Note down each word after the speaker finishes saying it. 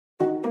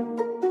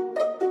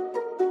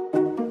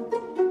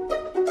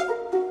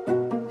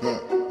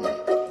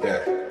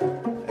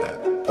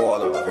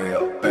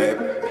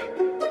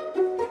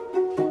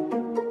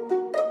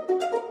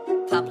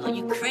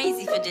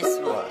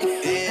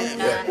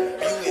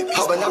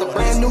but not a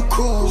brand new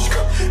cool.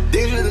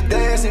 Digital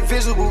dance,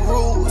 invisible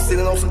rules.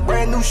 Sitting on some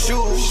brand new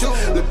shoes.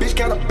 The bitch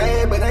kinda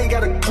bad, but ain't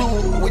got a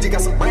clue. We just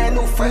got some brand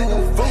new food.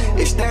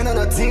 It's standing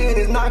a 10,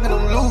 it's not gonna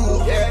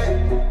lose. Yeah.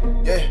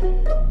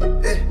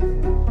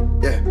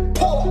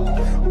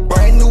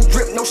 Brand new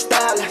drip, no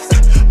stylist.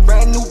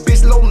 Brand new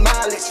bitch, low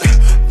mileage.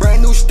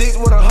 Brand new sticks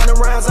with 100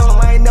 rounds on them.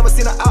 I ain't never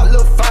seen an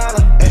outlook finer.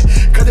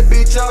 Cut the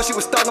bitch off, she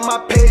was stalking my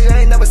page.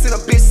 I ain't never seen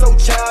a bitch so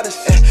childish.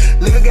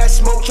 Nigga got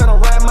smoke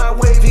tryna ride my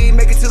wave. He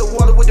make it to the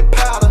water with the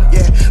powder.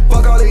 Yeah,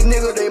 fuck all these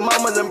niggas, they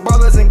mamas and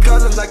brothers and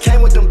cousins. I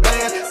came with them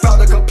bands.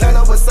 Found a complaint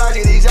of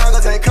Versace. These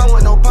joggers ain't come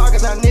with no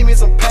pockets. I need me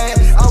some pants.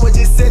 I was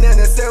just sitting in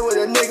the cell with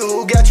a nigga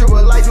who got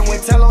triple life and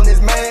went tell on his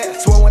man.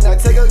 Swear when I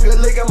take a good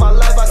look at my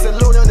life, I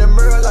salute in the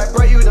mirror like,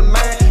 bro, you the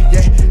man.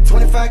 Yeah,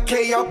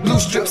 25K off blue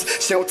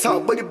strips. She don't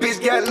talk, but the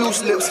bitch got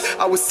loose lips.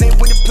 I was sent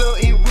with the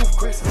plug, eat roof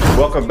Chris.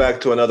 Welcome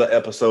back to another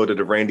episode of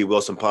the Randy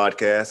Wilson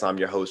Podcast. I'm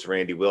your host,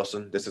 Randy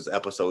Wilson. This is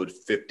episode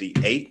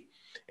 58,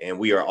 and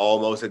we are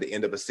almost at the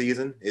end of a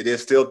season. It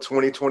is still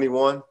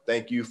 2021.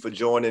 Thank you for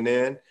joining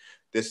in.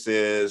 This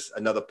is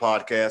another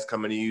podcast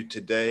coming to you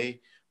today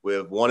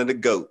with one of the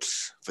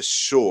GOATs, for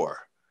sure,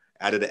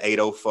 out of the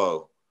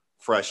 804,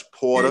 Fresh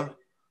Porter. Yeah.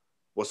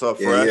 What's up,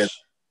 Fresh? Yeah.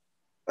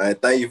 All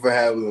right, thank you for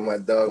having me, my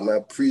dog, man. I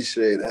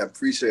appreciate it.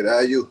 How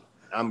are you?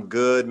 I'm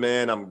good,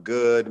 man. I'm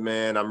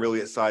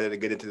really excited to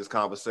get into this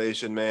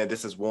conversation, man.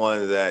 This is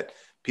one that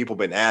people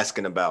been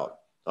asking about.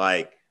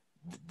 Like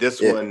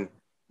this one,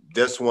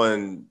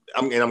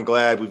 I'm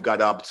glad we've got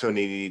the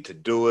opportunity to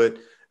do it.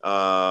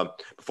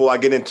 Before I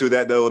get into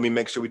that, though, let me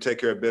make sure we take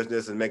care of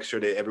business and make sure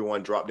that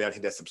everyone drop down,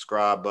 hit that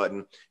subscribe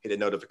button, hit the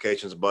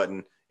notifications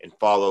button, and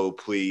follow,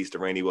 please, the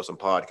Randy Wilson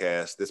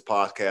Podcast. This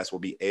podcast will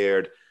be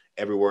aired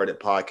everywhere that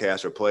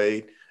podcasts are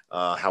played.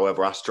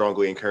 However, I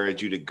strongly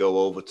encourage you to go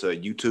over to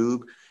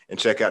YouTube and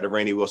check out the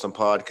Randy Wilson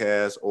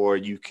Podcast, or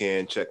you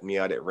can check me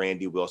out at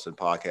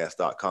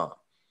randywilsonpodcast.com.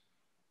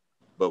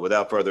 But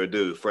without further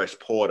ado, Fresh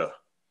Porter.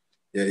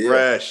 Yeah.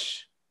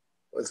 Fresh.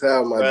 What's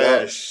happening, my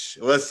Fresh.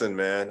 Dog? Listen,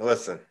 man.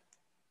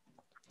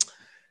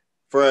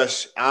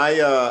 Fresh.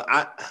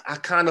 I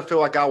kind of feel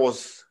like I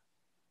was.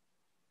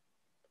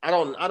 I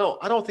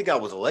don't think I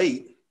was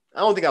late.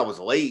 I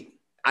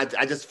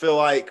just feel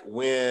like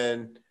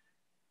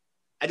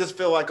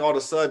all of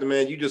a sudden,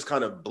 man, you just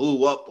kind of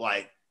blew up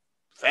like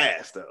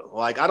fast though.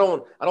 Like I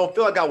don't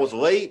feel like I was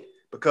late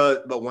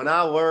but when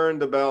I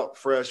learned about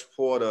Fresh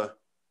Porter,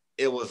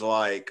 it was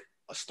like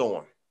a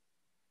storm.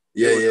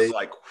 Yeah.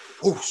 Like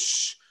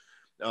whoosh.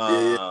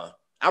 I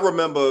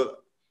remember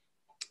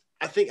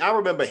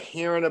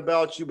hearing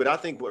about you, but I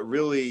think what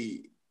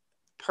really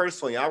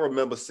personally, I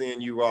remember seeing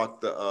you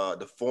rock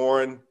the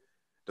foreign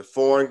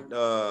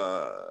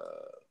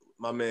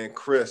my man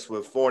Chris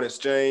with Foreign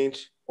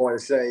Exchange. Foreign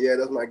Exchange, yeah,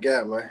 that's my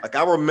guy, man. Like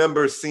I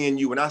remember seeing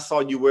you when I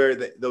saw you wear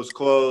those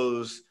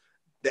clothes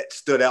that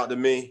stood out to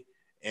me,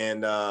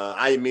 and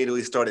I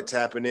immediately started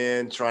tapping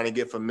in, trying to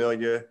get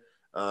familiar.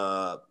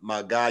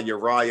 My guy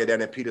Uriah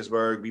down in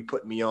Petersburg, he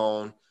put me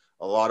on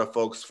a lot of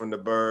folks from the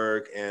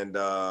Berg, and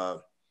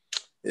man,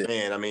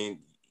 I mean,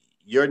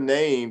 your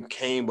name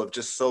came with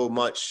just so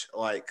much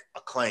like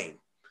acclaim,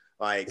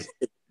 like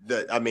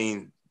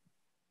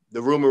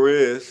the rumor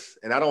is,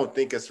 and I don't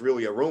think it's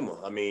really a rumor.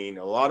 I mean,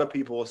 a lot of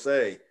people will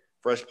say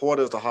Fresh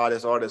Porter is the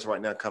hottest artist right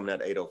now coming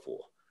at 804.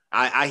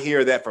 I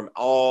hear that from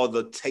all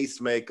the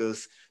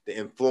tastemakers, the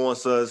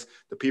influencers,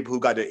 the people who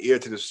got their ear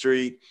to the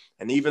street,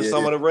 and even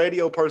some of the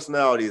radio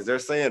personalities. They're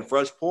saying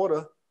Fresh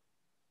Porter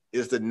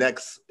is the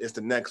next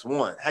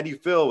one. How do you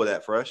feel with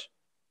that, Fresh?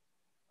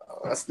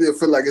 I still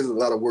feel like there's a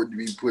lot of work to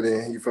be put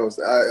in. You feel what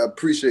I'm saying? I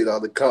appreciate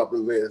all the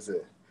compliments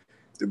and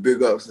the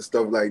big ups and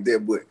stuff like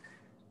that, but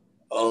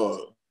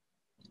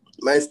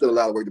man, still a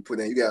lot of work to put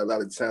in. You got a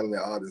lot of talented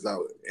artists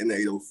out in the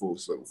 804.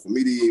 So for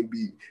me to even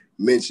be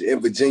mentioned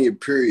in Virginia,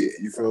 period,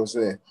 you feel what I'm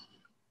saying?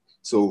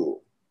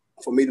 So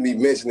for me to be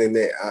mentioning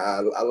that, I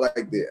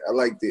like that. I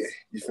like that.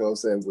 You feel what I'm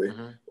saying? But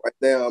right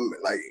now, I'm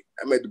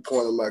at the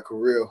point of my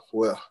career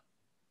where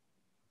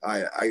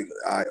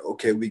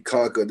okay, we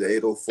conquered the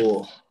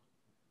 804.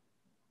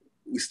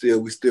 We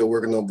still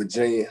working on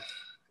Virginia.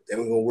 Then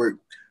we're gonna work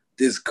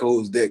this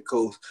coast, that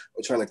coast.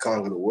 We're trying to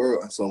conquer the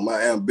world. So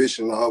my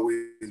ambition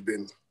always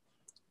been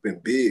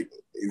big.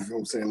 You know what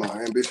I'm saying? My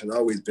ambition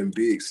always been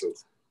big. So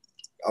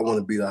I want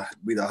to be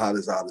the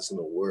hottest artist in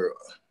the world.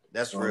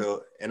 That's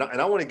real. And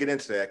I want to get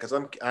into that because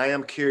I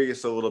am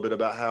curious a little bit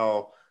about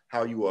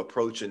how you are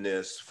approaching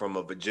this from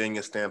a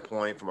Virginia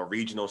standpoint, from a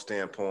regional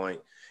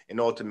standpoint, and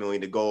ultimately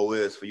the goal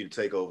is for you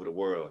to take over the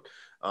world.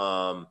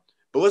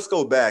 But let's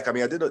go back. I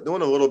mean, I did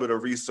doing a little bit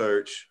of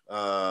research.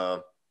 I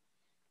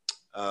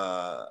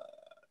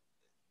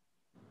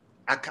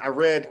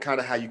read kind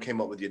of how you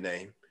came up with your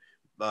name.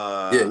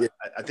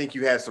 I think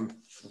you had some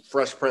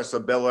Fresh Prince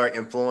of Bel-Air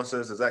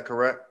influences. Is that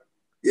correct?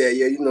 Yeah.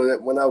 You know that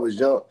when I was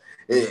young,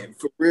 and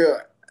for real,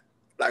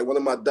 like one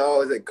of my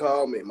dogs that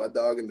called me, my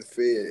dog in the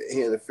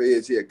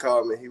Feds, he had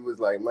called me. He was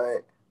like,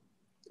 man,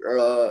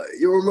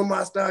 you remember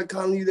I started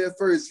calling you that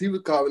first? He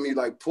was calling me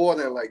like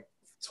Porter in like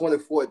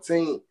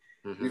 2014.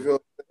 You feel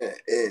what I'm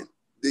And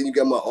then you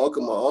got my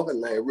uncle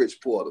named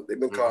Rich Porter. They've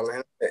been calling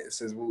him that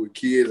since we were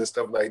kids and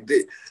stuff like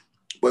that.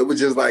 But it was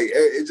just like,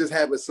 it just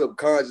happened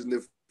subconsciously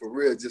for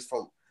real, just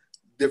from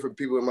different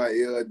people in my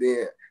ear.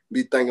 Then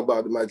me thinking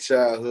about my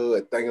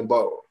childhood, thinking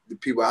about the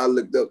people I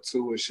looked up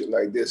to and shit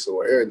like this.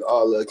 So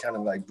all of it kind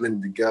of like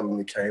blended together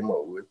and it came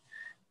up with.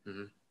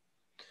 Mm-hmm.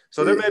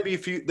 So there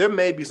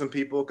may be some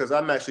people, because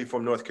I'm actually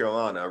from North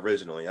Carolina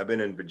originally. I've been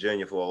in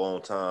Virginia for a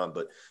long time,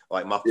 but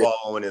like my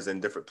following is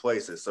in different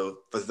places. So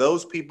for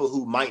those people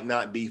who might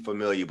not be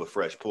familiar with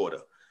Fresh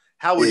Porter,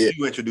 how would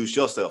you introduce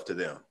yourself to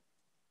them?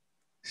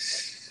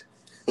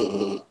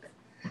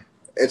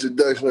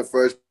 Introduction to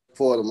Fresh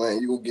Porter, man.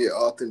 You're gonna get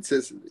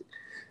authenticity.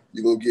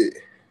 You're gonna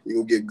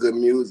get good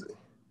music.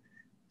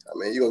 I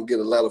mean, you're gonna get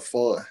a lot of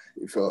fun.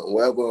 You feel me?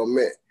 Wherever I'm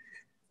at.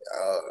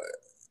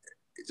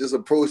 Just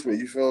approach me,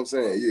 you feel what I'm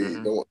saying?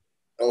 You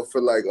don't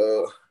feel like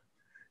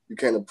you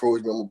can't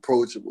approach me. I'm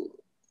approachable.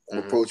 I'm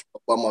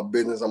approachable about my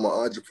business. I'm an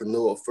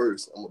entrepreneur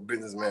first. I'm a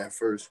businessman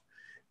first.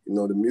 You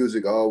know, the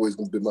music always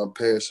gonna be my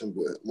passion,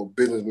 but I'm a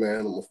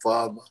businessman. I'm a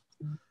father.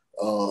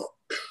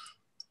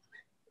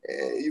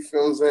 And you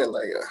feel what I'm saying?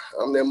 Like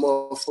I'm that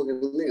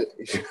motherfucking nigga.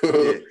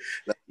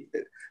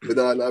 But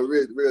no,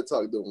 real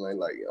talk though, man.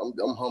 Like I'm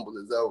humble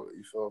as ever.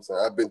 You feel what I'm saying?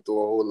 I've been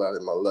through a whole lot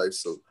in my life,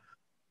 so.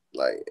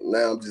 Like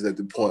now I'm just at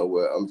the point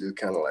where I'm just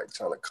kind of like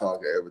trying to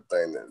conquer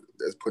everything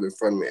that's put in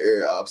front of me,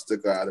 every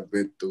obstacle I've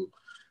been through,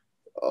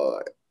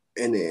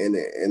 anything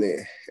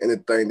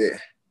that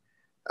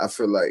I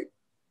feel like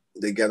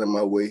they got in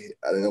my way,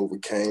 I didn't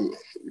overcame it.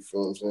 You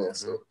feel what I'm saying?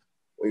 So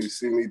when you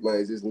see me,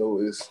 man, just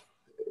know it's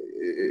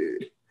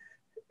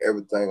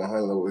everything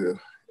 100 over here.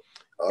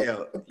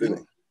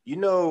 You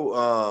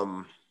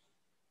know,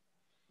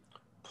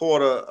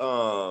 Porter,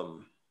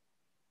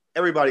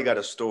 everybody got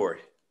a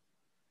story.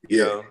 You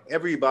know,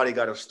 everybody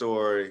got a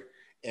story,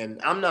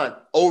 and I'm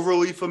not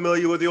overly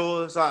familiar with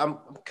yours. I'm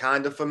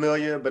kind of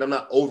familiar, but I'm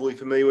not overly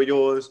familiar with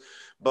yours.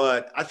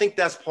 But I think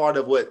that's part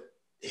of what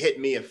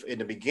hit me in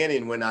the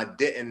beginning when I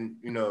didn't,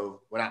 you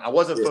know, when I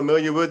wasn't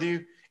familiar with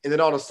you. And then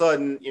all of a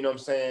sudden, you know what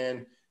I'm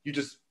saying, you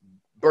just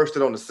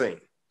bursted on the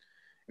scene.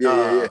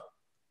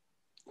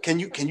 Can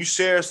you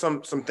share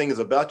some things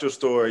about your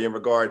story in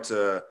regard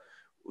to,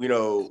 you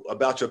know,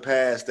 about your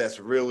past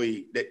that's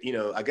really, that, you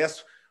know, I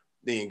guess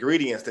the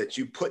ingredients that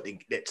you put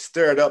that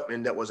stirred up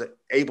and that was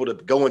able to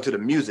go into the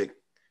music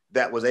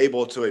that was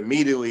able to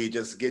immediately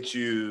just get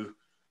you,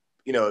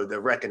 you know, the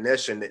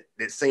recognition that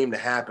seemed to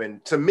happen.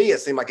 To me,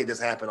 it seemed like it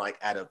just happened like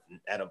out of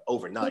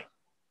overnight.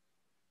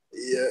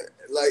 Yeah,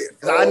 like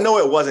I know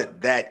it wasn't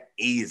that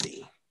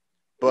easy,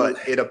 but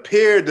it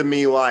appeared to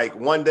me like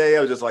one day I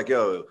was just like,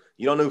 yo,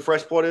 you don't know who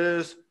Fresh Porter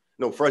is?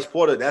 No, Fresh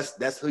Porter,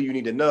 that's who you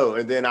need to know.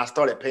 And then I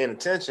started paying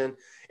attention,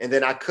 and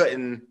then I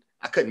couldn't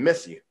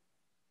miss you.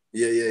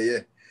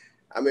 Yeah.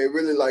 I mean,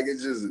 really, like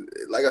it's just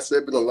like I said,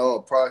 it's been a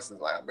long process.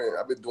 Like I've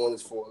been doing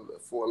this for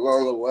a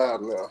long while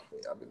now.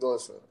 I've been doing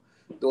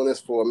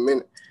this for a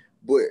minute,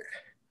 but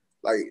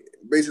like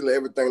basically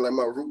everything, like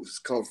my roots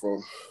come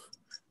from,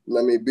 you know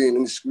what I mean, being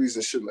in the streets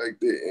and shit like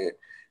that, and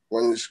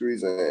running the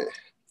streets, and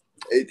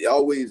it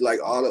always,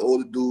 like all the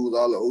older dudes,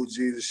 all the OGs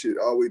and shit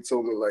always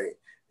told me like,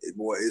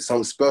 boy, it's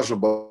something special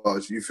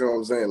about you. You feel what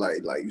I'm saying?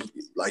 Like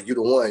you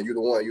the one.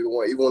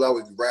 Even when I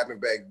was rapping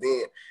back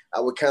then, I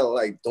was kind of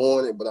like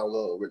doing it, but I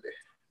wasn't really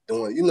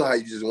doing it. You know how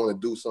you just want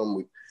to do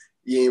something,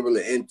 you ain't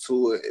really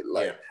into it.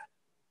 Like,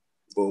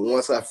 but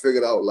once I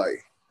figured out,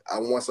 like,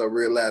 once I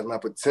realized my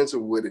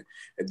potential with it,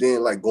 and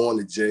then like going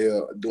to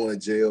jail, doing a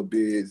jail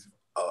bids,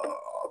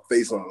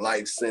 facing a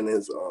life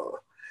sentence,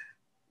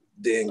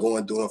 then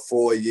doing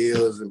 4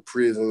 years in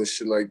prison and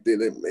shit like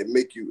that, it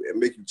make you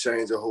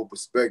change your whole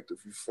perspective.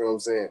 You feel what I'm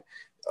saying?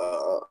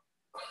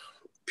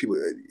 People,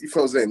 you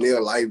feel what I'm saying?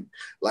 Their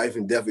life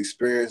and death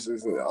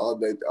experiences and all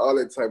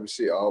that type of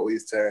shit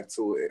always tie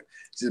into it.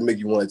 Just make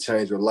you want to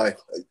change your life.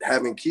 Like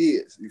having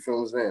kids, you feel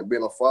what I'm saying?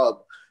 Being a father,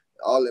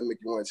 all that make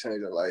you want to change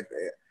your life.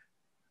 And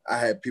I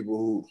had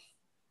people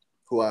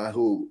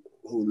who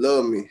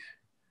love me,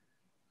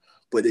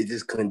 but they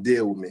just couldn't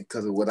deal with me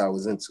because of what I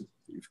was into.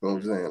 You feel what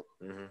I'm saying?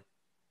 Mm-hmm.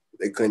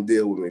 They couldn't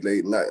deal with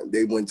me.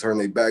 They wouldn't turn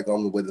their back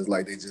on me, but it's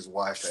like they just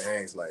washed their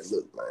hands. Like,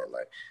 look, man,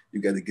 like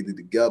you got to get it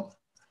together.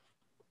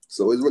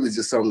 So it's really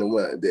just something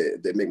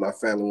that make my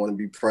family want to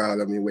be proud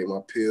of me, make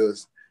my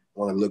peers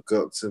want to look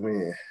up to me,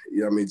 and, you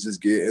know what I mean,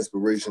 just get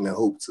inspiration and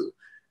hope to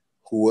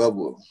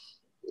whoever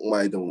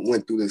might have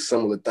went through the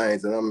similar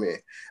things that I'm in.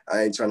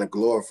 I ain't trying to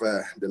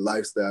glorify the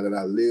lifestyle that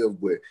I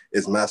live, but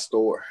it's my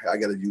story. I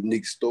got a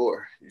unique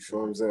story. You feel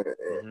what I'm saying?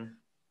 And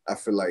I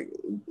feel like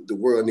the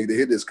world need to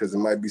hear this because it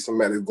might be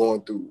somebody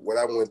going through what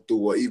I went through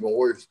or even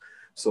worse.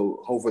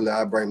 So hopefully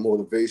I bring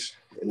motivation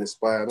and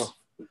inspire them.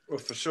 Well,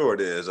 for sure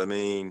it is. I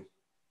mean,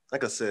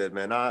 like I said,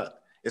 man,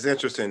 it's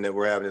interesting that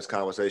we're having this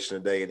conversation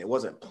today, and it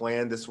wasn't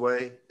planned this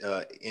way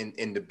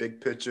in the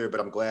big picture, but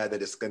I'm glad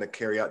that it's going to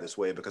carry out this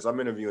way because I'm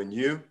interviewing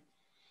you,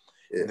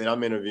 and then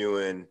I'm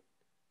interviewing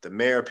the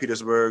mayor of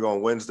Petersburg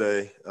on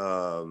Wednesday.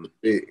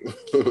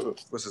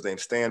 What's his name?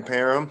 Stan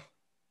Parham.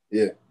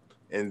 Yeah.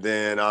 And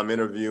then I'm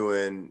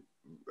interviewing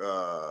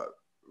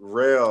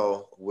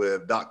rail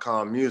with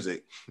 .com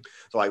music.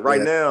 So like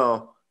right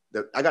now,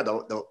 I got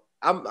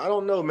I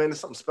don't know, man. There's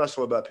something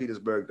special about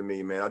Petersburg to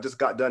me, man. I just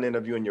got done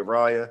interviewing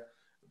Uriah,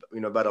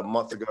 about a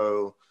month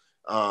ago.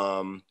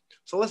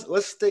 So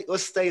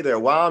let's stay there.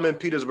 While I'm in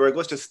Petersburg,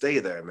 let's just stay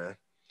there, man.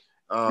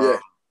 To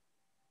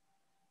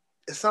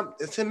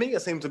me,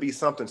 it seems to be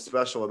something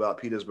special about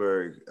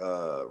Petersburg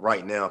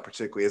right now,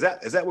 particularly.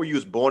 Is that where you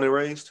was born and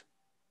raised?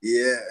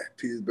 Yeah,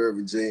 Petersburg,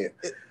 Virginia.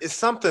 It's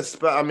something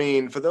special. I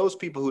mean, for those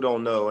people who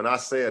don't know, and I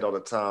say it all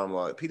the time,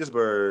 like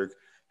Petersburg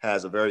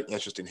has a very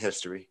interesting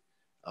history.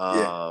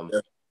 And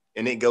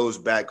it goes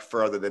back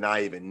further than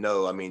I even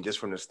know. I mean, just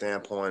from the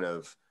standpoint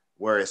of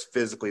where it's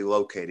physically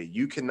located.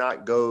 You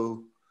cannot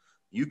drive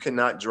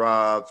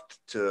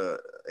to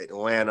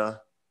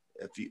Atlanta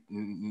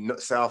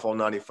south on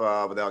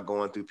 95 without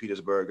going through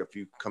Petersburg. If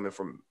you coming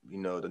from,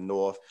 the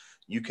north,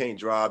 you can't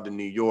drive to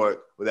New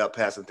York without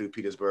passing through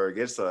Petersburg.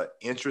 It's an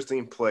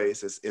interesting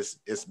place.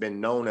 It's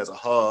been known as a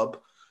hub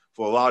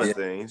for a lot of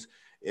things.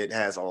 It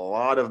has a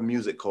lot of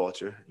music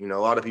culture. A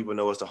lot of people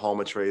know it's the home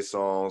of Trey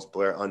Songz,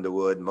 Blair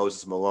Underwood,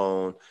 Moses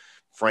Malone,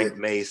 Frank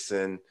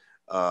Mason,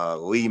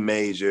 Lee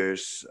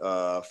Majors,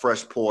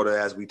 Fresh Porter,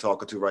 as we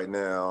talking to right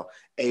now,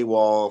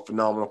 AWOL,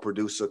 phenomenal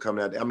producer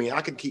coming out. I mean,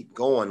 I can keep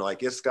going.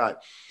 Like, it's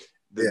got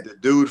the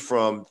dude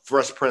from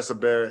Fresh Prince of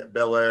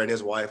Bel-Air and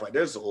his wife. Like,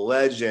 there's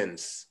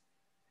legends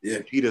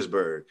in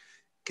Petersburg.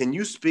 Can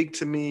you speak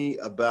to me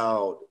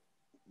about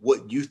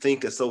what you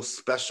think is so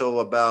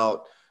special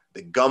about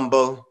the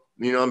gumbo,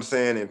 you know what I'm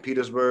saying, in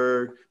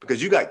Petersburg?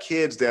 Because you got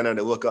kids down there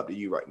that look up to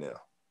you right now.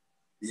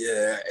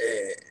 Yeah,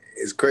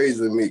 it's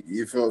crazy to me.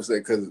 You feel what I'm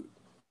saying? Because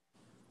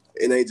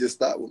it ain't just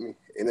stopped with me.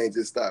 It ain't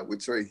just stopped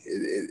with Trey.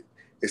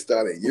 It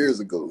started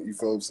years ago. You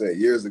feel what I'm saying?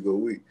 Years ago,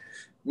 we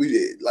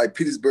did, like,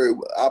 Petersburg,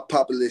 our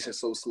population is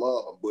so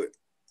small, but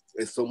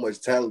there's so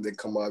much talent that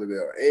come out of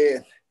there.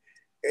 And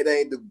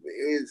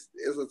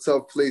it's a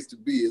tough place to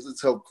be. It's a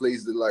tough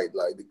place to like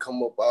to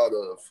come up out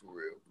of, for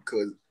real.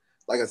 Because,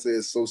 like I said,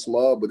 it's so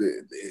small, but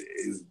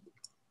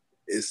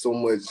it's so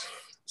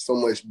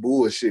much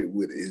bullshit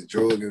with it. It's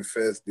drug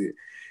infested.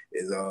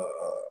 It's a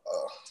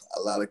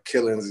lot of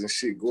killings and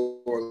shit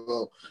going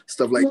on,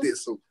 stuff like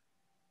this. So,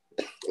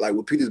 like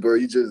with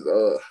Petersburg, you just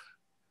you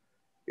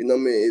know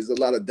what I mean? It's a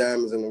lot of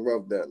diamonds in the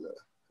rough down there.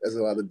 There's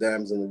a lot of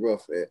diamonds in the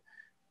rough, and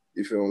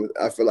you feel me?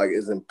 I feel like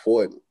it's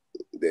important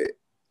that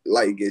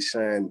light gets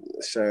shined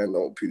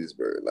on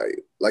Petersburg.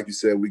 Like you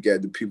said, we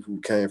got the people who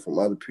came from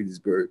out of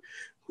Petersburg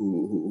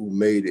who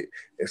made it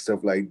and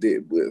stuff like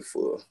that. But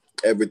for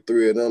every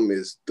three of them,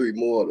 is three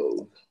more of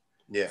those.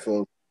 Yeah.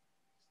 So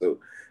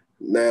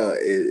now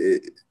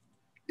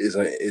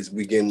it's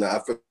beginning. I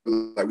feel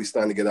like we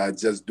starting to get our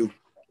just due.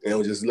 It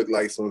don't just look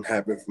like something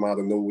happened from out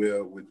of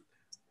nowhere with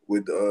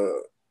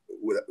the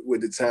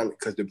talent,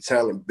 because the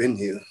talent been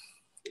here.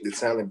 The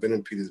talent been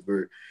in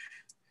Petersburg.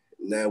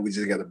 Now we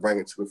just got to bring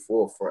it to the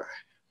forefront.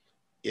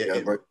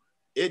 Yeah,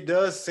 it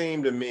does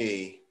seem to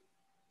me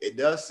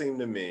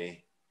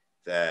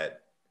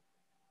that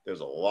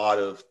there's a lot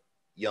of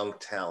young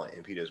talent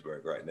in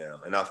Petersburg right now.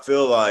 And I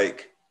feel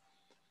like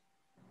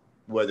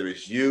whether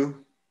it's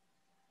you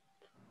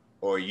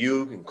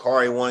and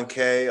Khari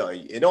 1K, or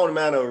it don't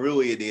matter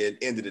really at the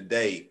end of the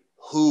day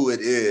who it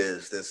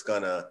is that's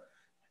gonna.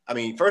 I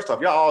mean, first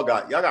off, y'all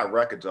got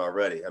records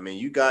already. I mean,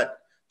 you got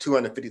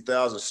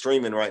 250,000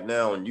 streaming right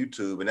now on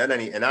YouTube, and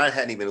I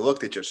hadn't even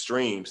looked at your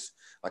streams.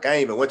 Like, I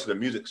ain't even went to the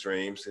music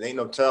streams. It ain't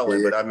no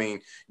telling, but I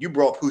mean, you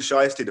brought Pooh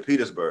Shiesty to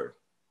Petersburg.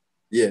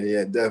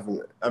 Yeah,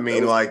 definitely. I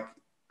mean,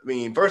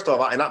 first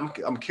off,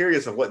 I'm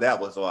curious of what that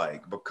was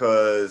like,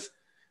 because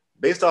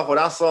based off what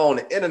I saw on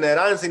the internet,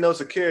 I didn't see no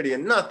security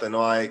and nothing.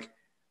 Like,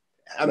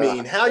 I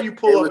mean, how you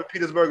pull up in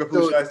Petersburg and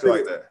Pooh Shiesty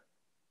like that?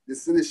 The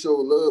city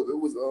showed love. It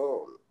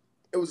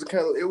was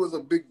a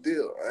big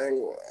deal. I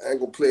ain't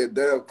gonna play it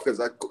down, because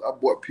I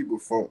brought people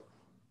from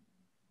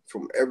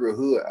every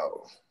hood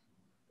out,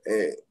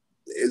 and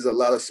there's a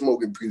lot of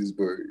smoke in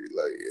Petersburg.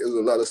 Like, there's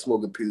a lot of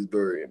smoke in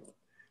Petersburg, and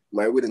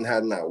man, we didn't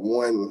have not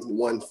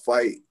one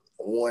fight,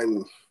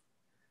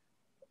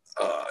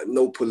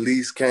 no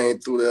police came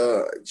through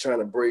there trying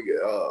to break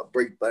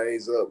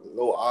things up,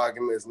 no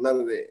arguments, none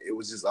of that. It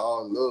was just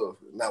all love.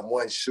 Not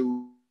one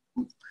shoot.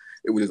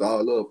 It was just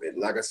all love. And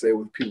like I said,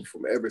 with people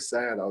from every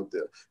side out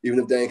there. Even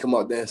if they ain't come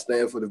out there and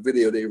stand for the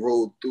video, they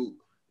rolled through.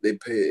 They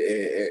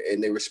paid,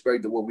 and they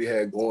respected what we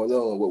had going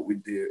on, what we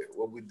did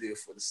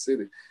for the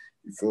city.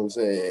 You feel what I'm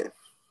saying?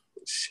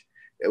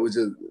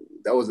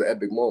 That was an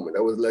epic moment.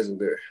 That was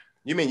legendary.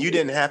 You mean you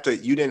didn't have to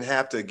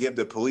give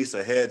the police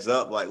a heads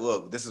up, like,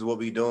 look, this is what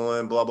we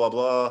doing, blah blah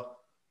blah?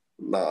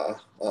 Nah,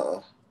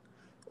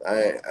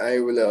 I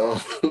ain't really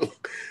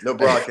no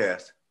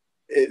broadcast.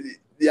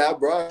 I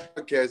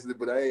broadcasted it,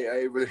 but I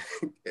ain't really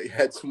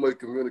had too much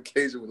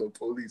communication with no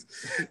police.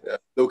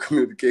 No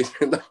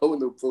communication with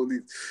no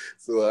police.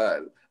 So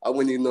I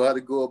wouldn't even know how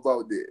to go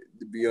about that,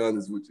 to be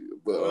honest with you.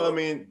 But well, I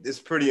mean, it's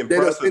pretty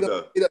impressive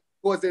though.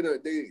 Of course, they done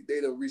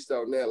reached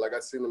out now. Like, I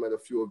seen them at a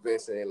few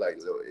events saying, like,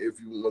 look, if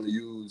you want to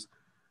use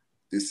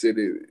the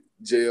city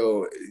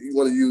jail. You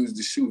want to use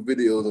the shoot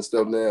videos and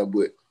stuff now,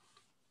 but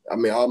I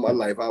mean, all my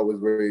life I was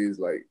raised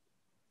like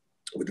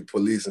with the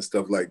police and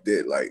stuff like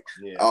that. Like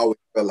I always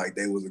felt like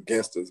they was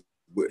against us,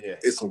 but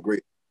it's some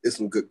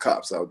good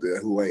cops out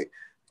there who ain't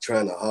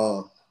trying to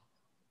harm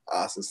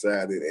our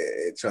society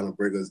and trying to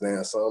break us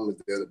down. Some is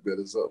there to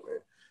build us up, man.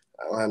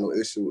 I don't have no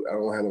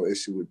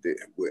issue with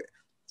that, but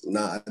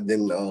nah, I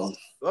didn't.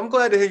 I'm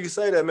glad to hear you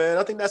say that, man.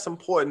 I think that's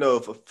important though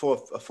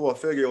for a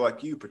figure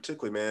like you,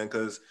 particularly, man,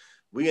 because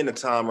we in a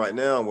time right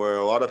now where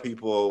a lot of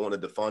people want to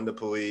defund the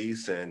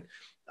police, and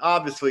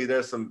obviously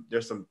there's some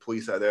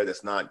police out there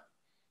that's not.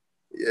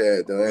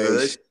 Yeah,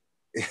 good.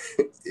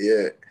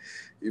 Yeah,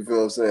 you feel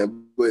what I'm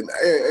saying? But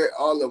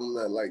all of them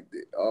not like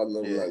that. All of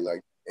them not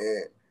like that.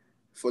 And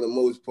for the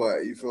most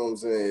part, you feel what I'm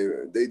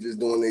saying? They just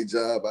doing their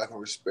job. I can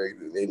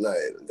respect it. They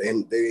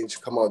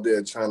ain't come out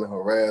there trying to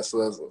harass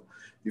us. Or,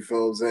 you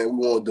feel what I'm saying?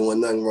 We won't doing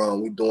nothing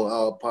wrong. We doing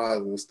all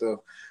positive stuff,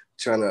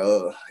 trying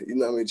to you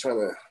know what I mean,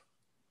 trying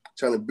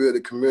to build a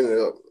community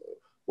up,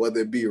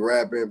 whether it be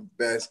rapping,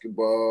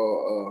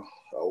 basketball,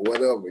 or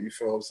whatever. You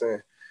feel what I'm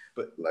saying?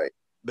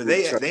 But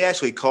they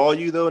actually call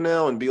you though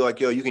now and be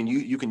like, yo, you can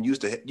use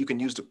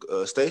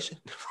the station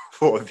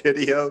for a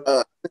video.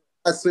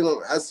 I seen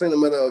them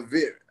at an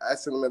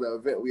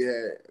event. We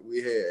had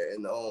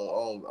in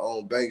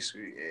on Bank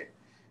Street. And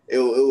it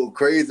was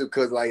crazy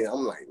because like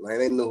I'm like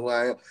they know who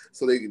I am.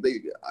 So they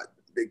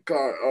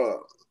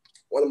called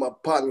one of my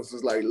partners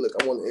was like, look,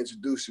 I want to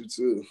introduce you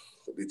to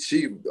the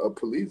chief of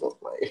police. I'm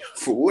like,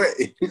 for what?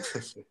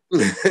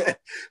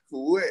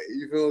 For what?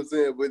 You feel what I'm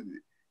saying?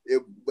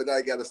 But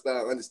I gotta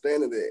start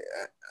understanding that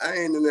I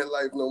ain't in that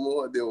life no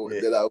more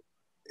that I.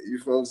 You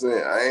feel what I'm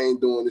saying? I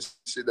ain't doing this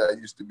shit that I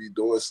used to be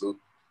doing. So,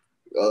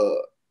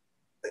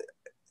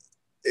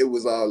 it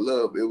was all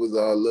love. It was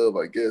all love,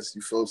 I guess.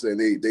 You feel what I'm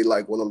saying? They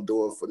like what I'm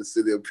doing for the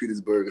city of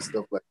Petersburg and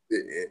stuff like that.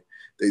 And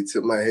they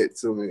took my head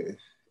to me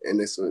and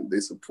they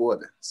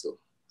support it. So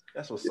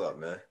that's what's up,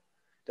 man.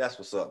 That's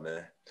what's up,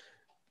 man.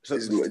 So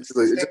it's just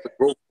a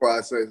growth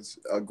process.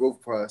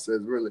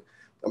 Really.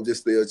 I'm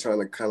just still trying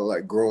to kind of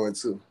like grow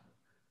into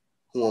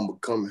who I'm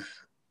becoming.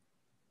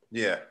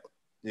 Yeah.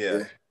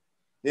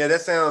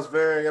 That sounds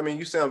very. I mean,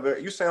 you sound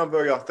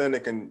very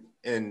authentic and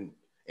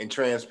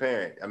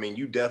transparent. I mean,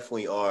 you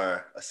definitely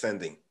are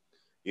ascending.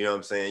 You know what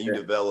I'm saying? You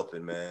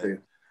developing,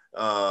 man.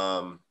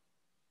 Yeah.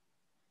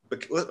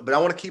 But I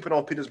want to keep it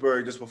on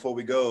Petersburg just before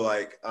we go.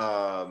 Like,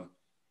 I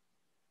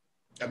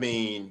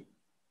mean,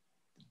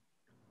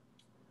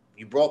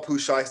 you brought Pooh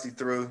Shiesty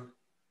through.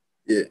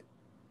 Yeah.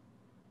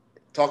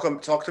 Talk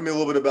to me a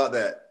little bit about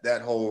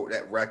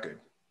that record.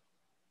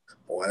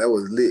 Oh, that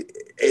was lit,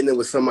 and it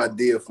was some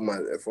idea for my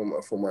big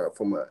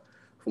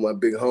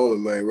homie,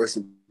 man. Rest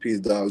in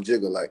peace, DOGG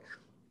JIGGA. Like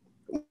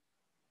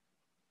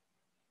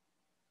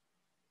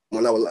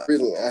when I was like,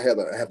 I had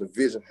a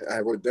vision. I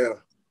wrote it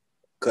down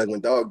because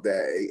when Dog died,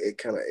 it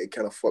kind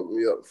of fucked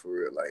me up for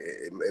real. Like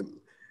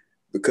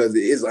because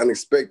it is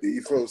unexpected.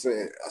 You feel what I'm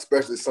saying?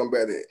 Especially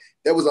somebody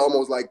that was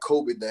almost like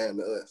COVID dying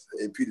to us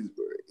in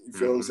Petersburg. You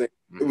feel what I'm saying?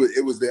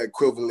 It was the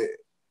equivalent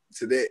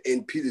to that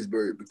in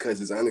Petersburg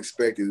because it's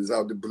unexpected. It's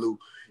out the blue.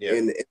 Yeah.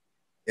 And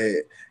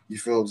you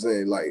feel what I'm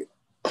saying? Like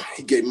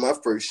he gave me my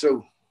first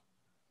show.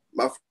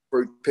 My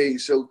first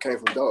paid show came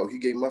from Dolph. He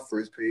gave me my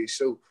first paid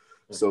show.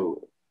 Mm-hmm.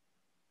 So,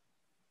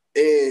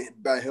 and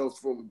by him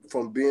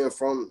from being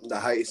from the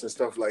Heights and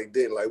stuff like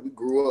that, like we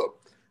grew up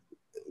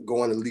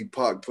going to Lee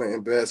Park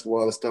playing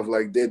basketball and stuff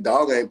like that.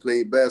 Dog ain't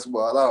played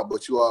basketball at all,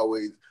 but you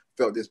always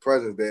felt this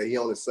presence there. He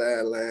on the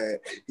sideline.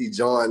 He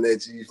joined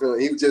that. You feel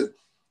me? He was just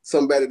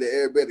somebody that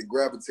everybody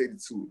gravitated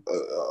to.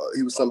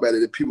 He was somebody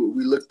that people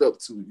we looked up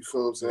to. You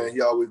feel what I'm saying?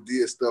 He always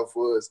did stuff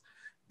for us,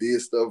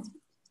 did stuff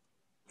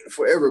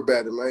for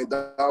everybody, man.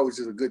 Dog was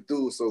just a good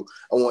dude. So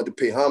I wanted to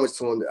pay homage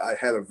to him. I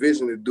had a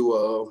vision to do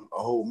a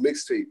whole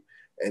mixtape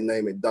and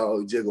name it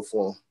DOGG JIGGA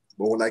for him.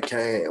 But when I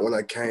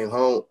came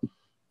home,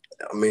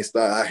 I mean,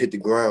 I hit the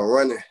ground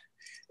running,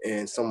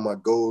 and some of my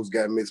goals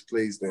got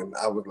misplaced, and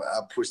I was like,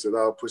 I pushed it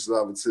off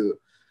until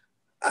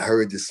I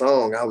heard the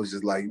song. I was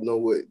just like, you know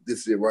what, this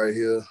is it right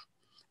here.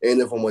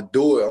 And if I'm gonna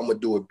do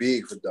it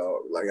big for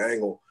Dog. Like I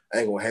ain't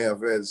gonna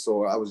have it.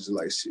 So I was just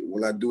like, shit.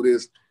 When I do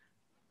this,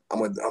 I'm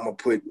gonna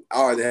put. I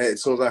already had.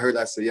 As soon as I heard,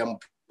 I said, yeah, I'm gonna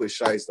put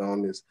Shiesty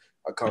on this.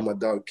 I called my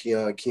dog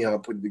Keon. Keon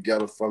put it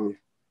together for me.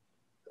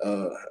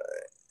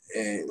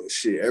 And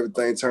shit,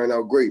 everything turned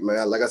out great,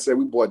 man. Like I said,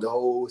 we bought the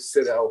whole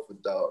set out for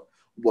Dog.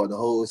 We bought the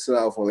whole set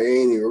out for him. It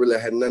ain't even really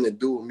had nothing to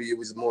do with me. It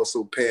was more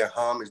so paying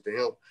homage to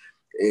him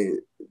and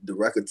the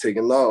record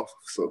taking off.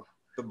 So,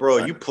 but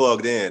bro, you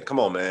plugged in. Come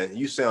on, man.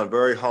 You sound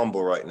very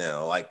humble right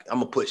now. Like I'm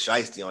gonna put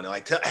Shiesty on it.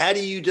 Like, how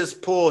do you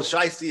just pull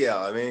Shiesty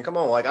out? I mean, come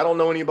on. Like I don't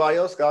know anybody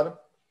else got him.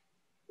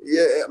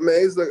 Yeah, man.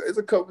 It's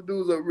a couple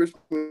dudes at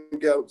Richmond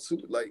Gallup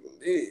too. Like,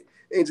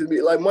 ain't just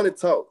me. Like money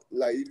talk.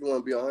 Like if you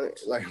want to be on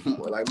it, like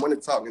money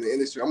talk in the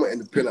industry. I'm an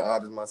independent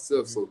artist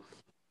myself, so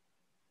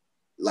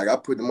like I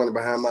put the money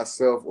behind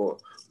myself, or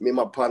me and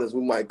my partners,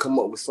 we might come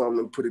up with something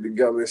and put it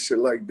together and shit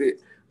like that.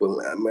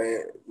 But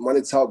man,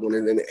 money talk when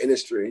in the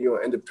industry, and you're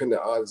an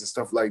independent artist and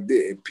stuff like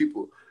that, and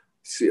people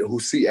who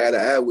see eye to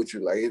eye with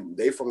you, like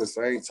they from the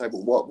same type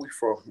of walk we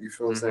from. You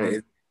feel what I'm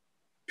saying?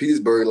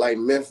 Petersburg, like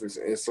Memphis,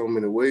 in so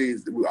many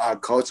ways, our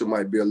culture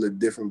might be a little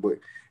different, but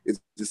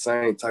it's the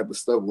same type of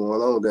stuff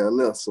going on down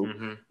there. So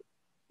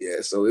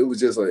yeah, so it was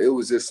just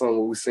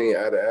something we seen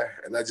eye to eye,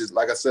 and I just,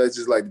 like I said, I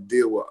just like to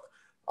deal with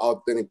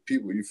authentic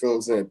people. You feel what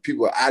I'm saying?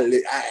 People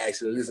I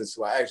actually listen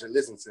to. I actually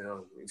listen to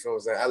him. You feel what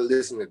I'm saying? I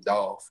listen to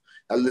Dolph.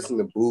 I listen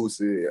to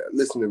Boosie. I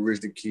listen to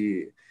Rich the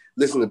Kid.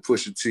 Listen to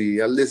Pusha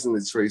T. I listen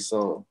to Trey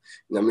Songz.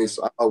 You know what I mean?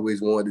 So I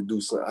always wanted to do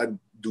some. I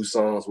do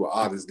songs with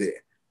artists that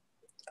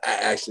I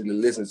actually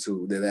listen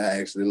to, that I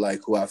actually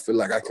like, who I feel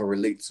like I can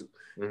relate to.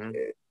 And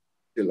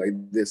shit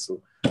like this.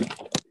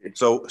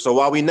 So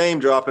while we name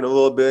dropping a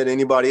little bit,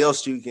 anybody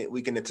else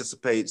we can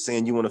anticipate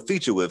seeing you want to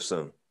feature with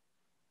soon?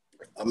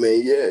 I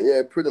mean,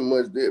 yeah, pretty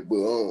much that,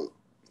 but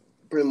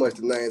pretty much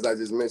the names I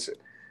just mentioned.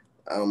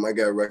 I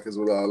got records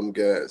with all them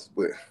guys,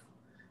 but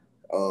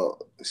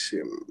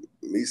shit,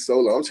 me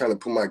solo, I'm trying to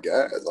put my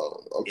guys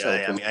on.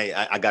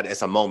 I got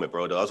it's a moment,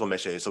 bro. Though I just want to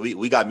make sure. So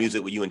we got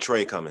music with you and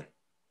Trey coming.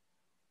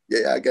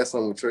 Yeah, I got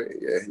something with Trey.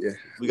 Yeah.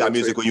 We got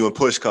music with you and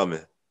Push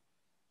coming.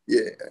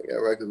 Yeah, I got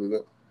records with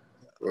him.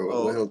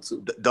 With him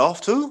too.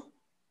 Dolph too?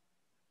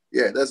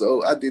 Yeah, that's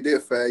old. I did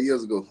that 5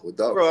 years ago with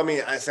Dolph. Bro, I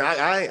mean,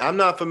 I'm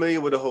not familiar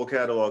with the whole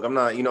catalog. I'm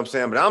not, you know what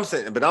I'm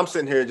saying? But I'm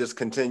sitting here just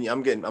continue.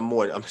 I'm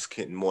just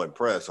getting more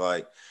impressed.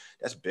 Like,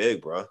 that's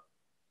big, bro.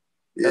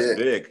 That's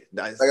big.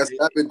 Like I said,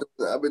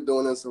 I've been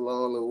doing this a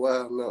long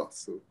while now.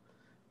 So,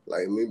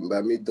 like me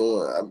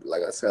doing,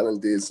 like I said, I done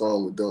did a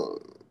song with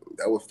them.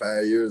 That was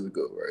 5 years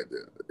ago, right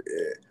there.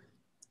 Yeah.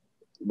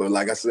 But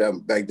like I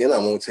said, back then I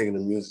wasn't taking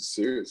the music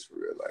serious for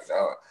real. Like,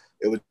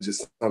 it was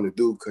just something to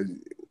do because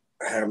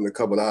having a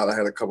couple dollars, I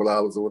had a couple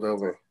dollars or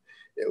whatever.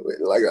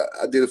 Like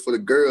I did it for the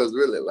girls,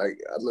 really. Like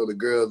I know the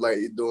girls like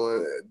you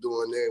doing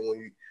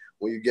that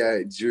when you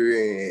got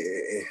jewelry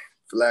and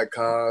flat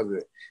cars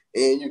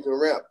and you can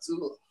rap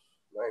too.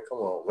 Man, come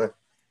on, man.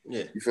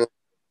 Yeah. You feel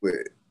me?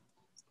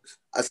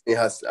 But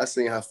I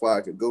seen how far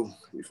I could go.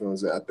 You feel what I'm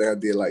saying? I think I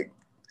did like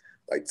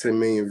 10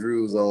 million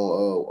views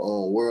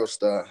on World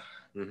Star.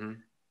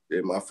 Yeah,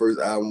 my first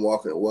album,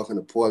 Walking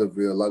to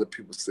Porterville, a lot of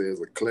people say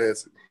it's a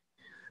classic.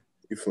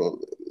 You feel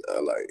me?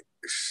 Like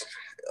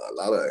a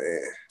lot of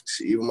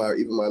even my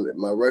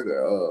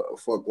record,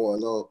 Fuck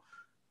Going On.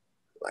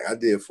 Like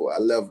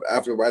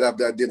right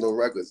after I did no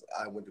records,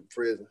 I went to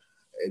prison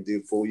and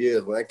did 4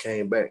 years. When I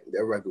came back,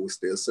 that record was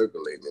still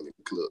circulating in the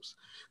clubs.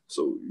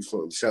 So you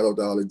feel me? Shout out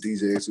to all the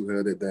DJs who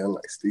held it down,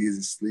 like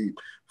Steezy Sleep,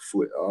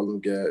 Foot, all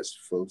them guys.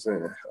 You feel what I'm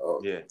saying?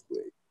 Yeah,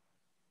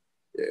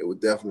 it was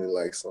definitely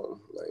like something.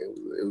 Like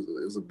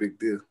it was a big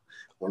deal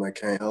when I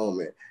came home,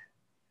 man.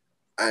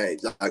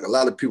 Like a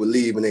lot of people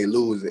leave and they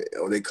lose it,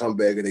 or they come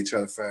back and they try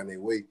to find their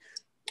way.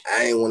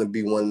 I ain't want to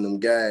be one of them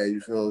guys,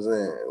 you feel what I'm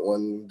saying? One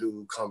of them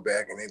dudes come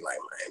back and they like,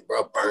 man,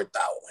 bro, burnt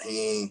out.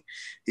 He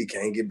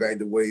can't get back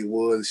the way he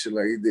was, shit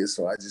like he did.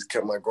 So I just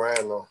kept my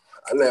grind on.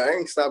 I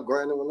ain't stopped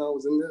grinding when I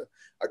was in there.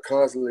 I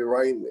constantly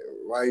writing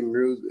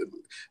music,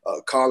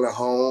 calling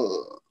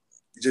home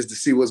just to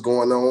see what's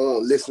going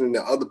on, listening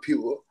to other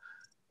people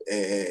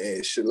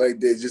and shit like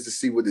that, just to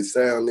see what the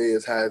sound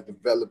is, how it's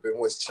developing,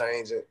 what's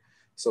changing.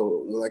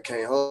 So when I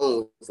came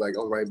home, it's like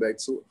I'm right back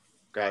to it.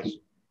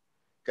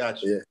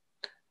 Gotcha. Yeah.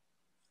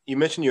 You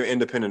mentioned you're an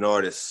independent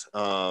artist.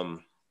 Yeah.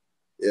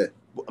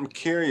 I'm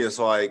curious,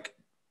 like,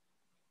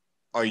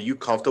 are you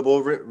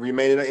comfortable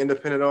remaining an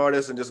independent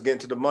artist and just getting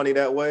to the money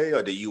that way,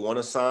 or do you want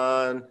to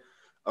sign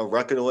a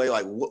record away?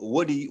 Like,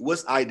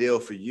 what's ideal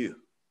for you?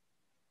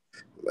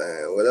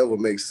 Man, whatever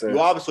makes sense. You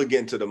obviously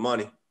getting to the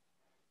money.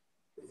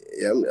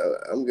 Yeah,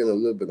 I'm getting a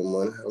little bit of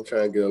money. I'm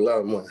trying to get a lot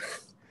of money.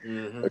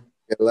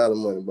 Get a lot of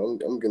money, but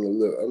I'm getting a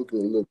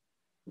little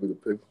bit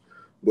of paper.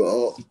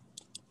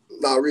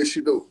 But real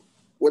shit though,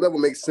 whatever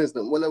makes sense,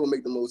 whatever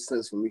make the most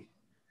sense for me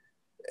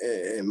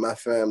and my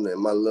family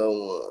and my loved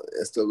one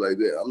and stuff like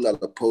that. I'm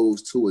not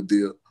opposed to a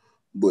deal,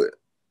 but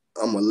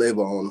I'm a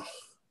label owner.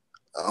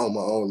 I own my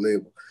own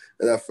label,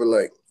 and I feel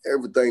like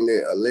everything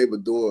that a label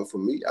doing for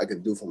me, I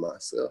can do for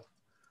myself.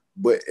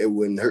 But it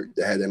wouldn't hurt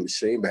to have that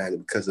machine behind it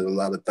because of a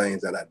lot of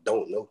things that I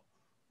don't know.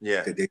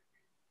 Yeah.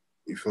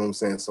 You feel what I'm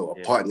saying? So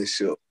a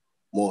partnership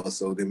more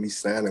so than me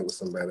signing with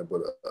somebody,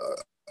 but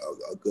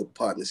a good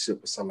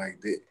partnership or something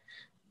like that,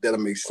 that'll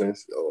make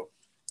sense.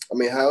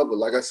 However,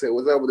 like I said,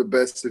 whatever the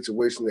best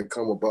situation that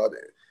come about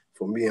it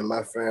for me and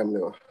my family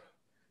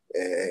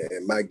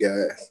and my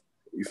guys,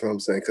 you feel what I'm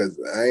saying? Because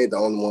I ain't the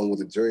only one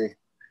with a dream.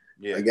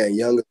 Yeah. I got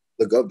younger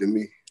look up to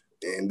me,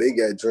 and they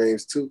got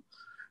dreams too.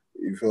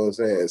 You feel what I'm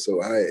saying?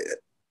 So I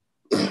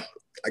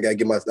gotta I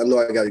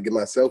gotta get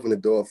myself in the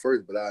door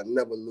first, but I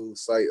never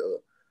lose sight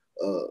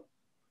of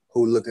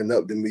who looking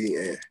up to me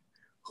and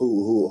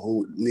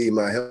who need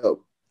my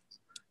help.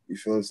 You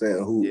feel what I'm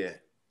saying?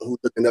 Who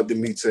looking up to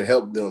me to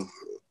help them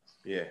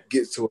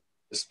get to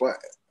a spot.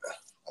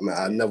 I mean,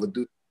 I'd never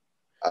do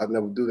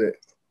that.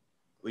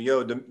 Well,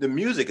 yo, the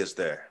music is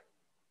there.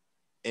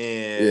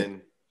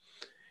 And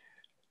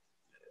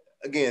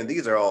again,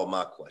 these are all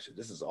my questions.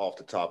 This is off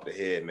the top of the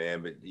head,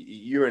 man. But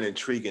you're an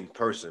intriguing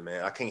person,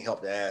 man. I can't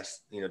help to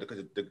ask,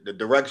 because the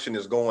direction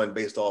is going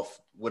based off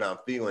what I'm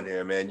feeling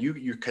here, man.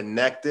 You're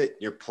connected.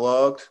 You're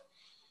plugged.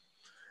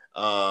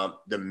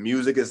 The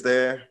music is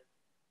there.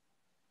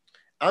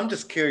 I'm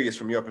just curious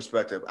from your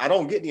perspective. I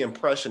don't get the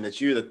impression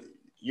that you're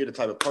the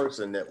type of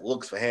person that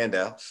looks for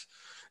handouts.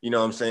 You know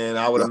what I'm saying?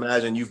 I would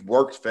imagine you've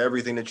worked for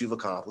everything that you've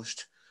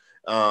accomplished.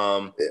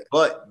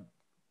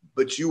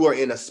 But you are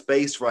in a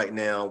space right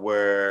now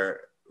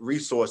where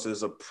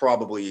resources are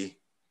probably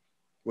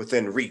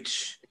within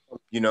reach.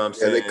 You know what I'm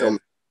saying?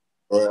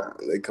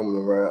 They coming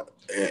around.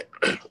 And,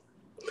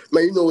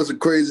 man, you know what's the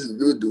craziest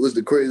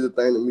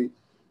thing to me?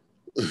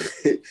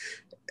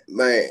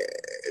 Man,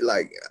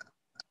 like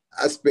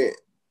I spent,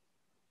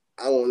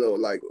 I don't know,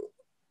 like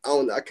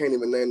I can't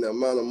even name the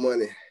amount of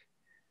money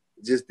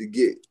just to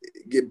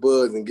get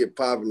buzz and get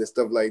popping and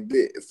stuff like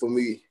that for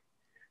me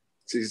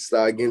to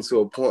start getting to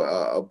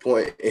a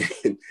point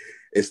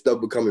and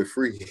stuff becoming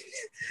free.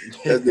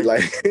 That's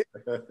like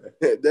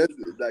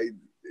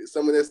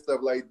some of that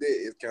stuff like that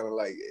is kind of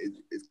like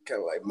it's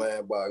kind of like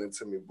mind-boggling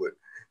to me, but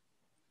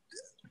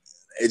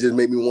it just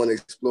made me want to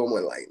explore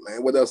more. Like,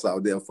 man, what else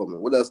out there for me?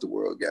 What else the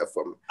world got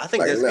for me? I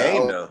think like, that's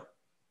game though.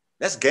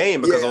 That's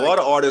game because a lot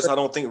of artists I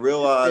don't think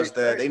realize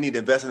that they need to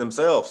invest in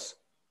themselves.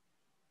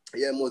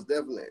 Yeah, most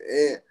definitely.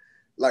 And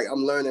like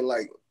I'm learning,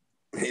 like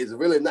it's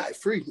really not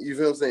free. You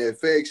feel what I'm saying?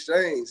 Fair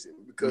exchange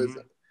because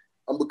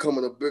I'm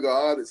becoming a bigger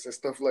artist and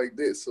stuff like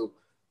this. So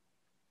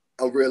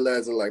I'm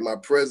realizing like my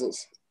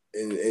presence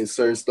in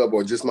certain stuff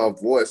or just my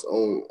voice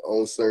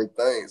on certain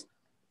things,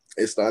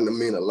 it's starting to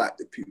mean a lot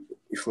to people.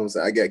 You feel what I'm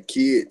saying? I got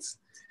kids,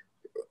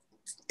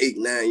 8,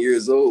 9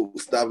 years old,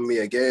 stopping me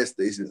at gas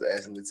stations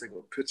asking me to take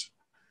a picture.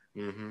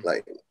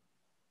 Like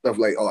stuff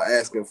like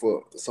asking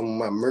for some of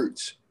my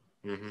merch.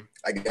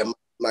 I got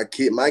my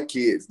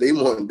kids, they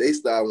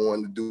started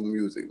wanting to do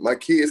music. My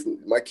kids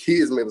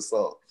made a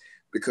song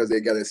because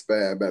they got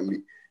inspired by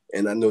me.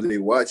 And I know they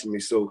watching me.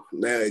 So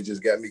now it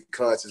just got me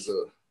conscious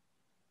of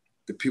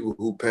the people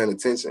who paying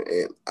attention,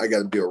 and I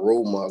gotta be a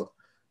role model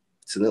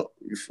to them.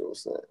 You feel what I'm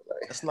saying?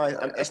 Like, that's nice.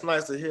 That's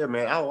nice to hear,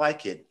 man. I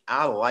like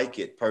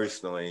it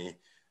personally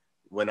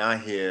when I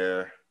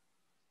hear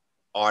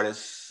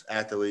artists,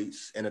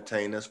 athletes,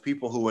 entertainers,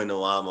 people who are in the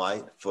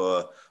limelight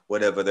for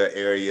whatever their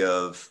area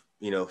of,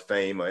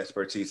 fame or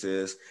expertise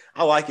is.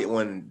 I like it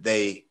when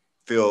they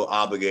feel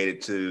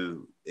obligated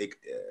to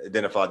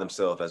identify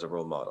themselves as a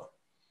role model.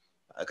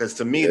 Because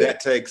to me,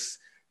 that's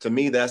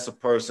a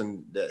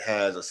person that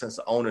has a sense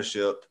of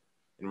ownership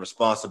and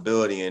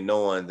responsibility and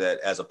knowing that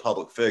as a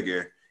public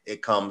figure,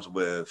 it comes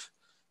with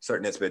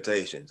certain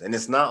expectations. And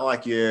it's not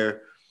like and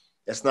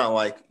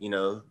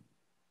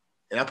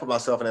I put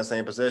myself in that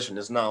same position.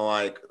 It's not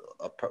like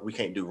we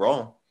can't do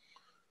wrong,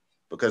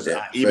 because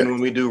even when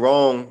we do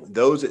wrong,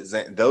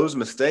 those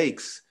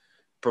mistakes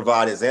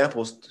provide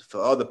examples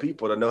for other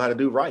people to know how to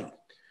do right.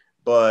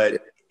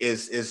 But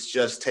it's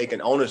just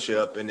taking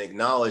ownership and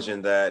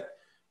acknowledging that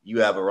you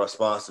have a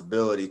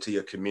responsibility to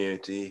your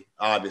community.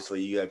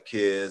 Obviously, you have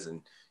kids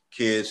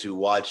who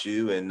watch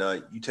you, and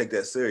you take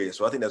that serious.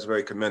 So I think that's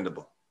very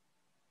commendable.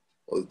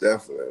 Well,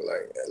 definitely.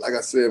 Like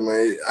I said,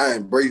 man, I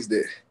embrace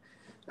that.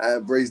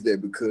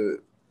 Because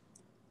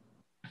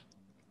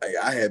we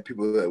had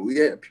people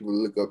to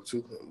look up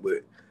to, but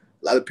a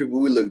lot of people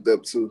we looked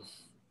up to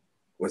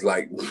was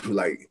like,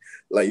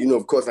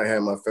 of course I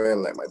had my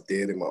family, like my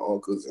dad and my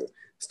uncles and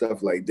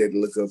stuff like that to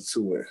look up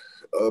to and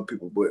other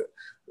people, but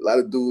a lot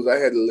of dudes I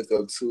had to look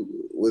up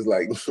to was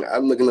like,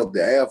 I'm looking up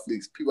the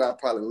athletes, people I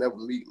probably never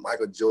meet,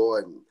 Michael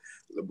Jordan,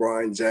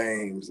 LeBron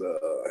James.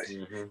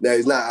 Now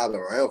it's not out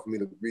around for me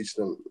to reach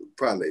them,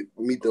 probably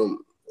meet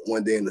them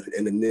one day in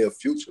the near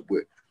future,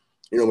 but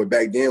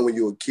back then when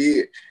you were a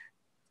kid,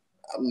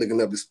 I'm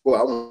looking up the sport.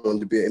 I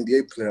wanted to be an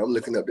NBA player. I'm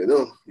looking up to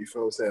them. You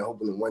feel what I'm saying?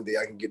 Hoping that one day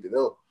I can get to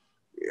them.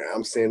 Yeah,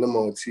 I'm seeing them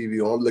on TV.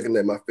 Or I'm looking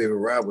at my favorite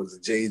rappers,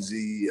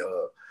 Jay-Z,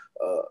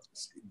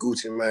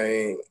 Gucci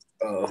Mane,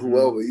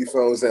 whoever. You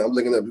feel what I'm saying? I'm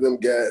looking up to them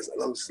guys,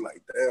 and I'm just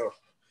like, damn.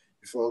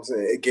 You feel what I'm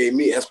saying? It gave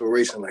me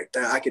inspiration. Like,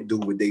 damn, I can do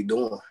what they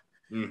doing.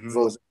 You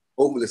feel what I'm saying?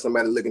 Hopefully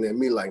somebody looking at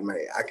me like,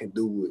 man, I can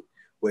do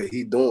what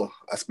he doing.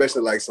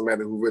 Especially like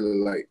somebody who really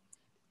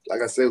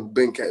like I said, who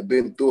been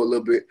through a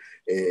little bit,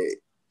 and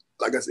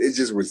like I said, it's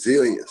just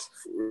resilience.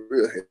 For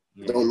real.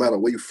 It don't matter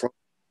where you from,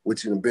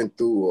 what you've been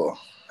through, or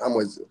how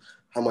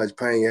much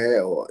pain you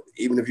had, or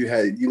even if you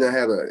had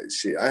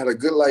I had a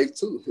good life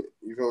too.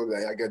 You feel what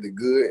I'm saying? I got the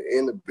good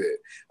and the bad.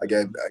 I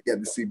got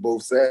to see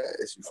both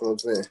sides. You feel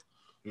what I'm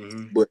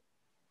saying? But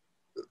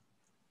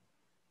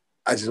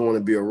I just want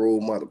to be a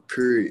role model,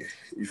 period.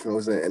 You feel what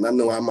I'm saying? And I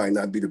know I might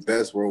not be the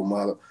best role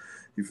model.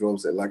 You feel what I'm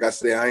saying? Like I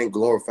said, I ain't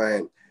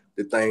glorifying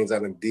the things I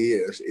done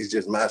did. It's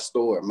just my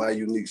story, my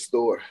unique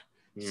story.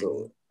 So,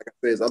 like I said,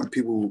 there's other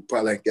people who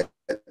probably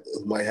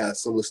who might have a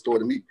similar story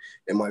to me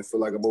and might feel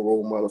like I'm a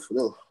role model for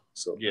them.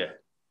 So, yeah,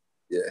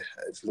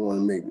 I just want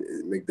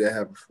to make that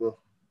happen for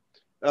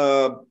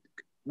them.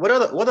 What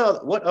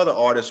other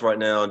artists right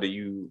now are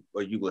you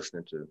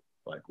listening to?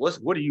 Like,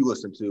 what do you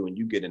listen to when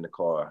you get in the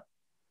car?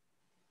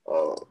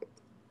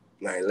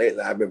 Man,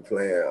 lately I've been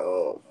playing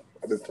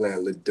Lil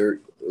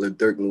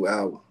Durk new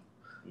album.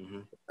 Mm-hmm.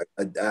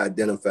 I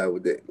identify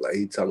with that. Like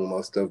he talking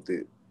about stuff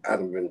that I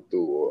done been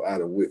through or I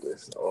done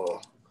witnessed.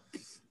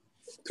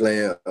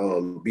 Playing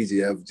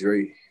BGF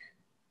Dre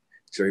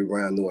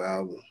Brown new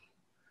album.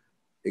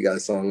 He got a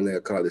song in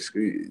there called The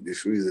Street. The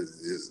Streets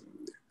is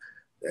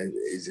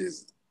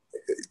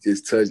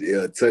just touch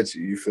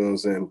you. You feel what I'm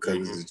saying?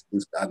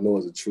 Because I know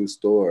it's a true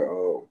story.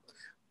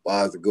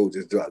 Bars Ago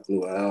just dropped a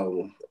new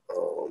album.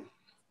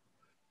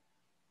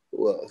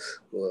 Who else?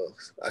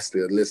 I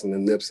still listen to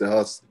Nipsey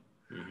Hussle.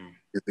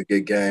 Just to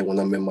get game when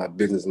I'm in my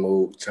business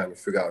mode, trying to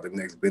figure out the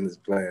next business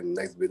plan,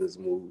 the next business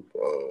move.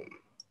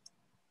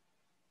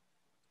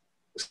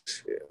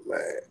 Shit, man.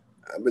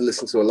 I've been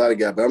listening to a lot of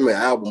guys, but I'm in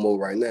album mode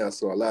right now,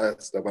 so a lot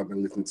of stuff I've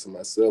been listening to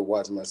myself,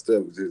 watching my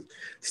stuff, just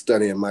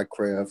studying my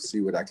craft,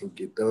 see what I can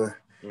get done,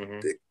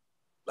 to,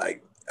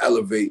 like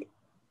elevate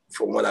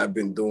from what I've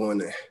been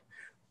doing and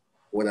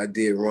what I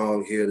did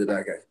wrong here that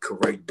I got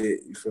corrected.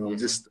 You feel me?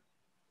 Just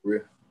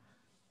real.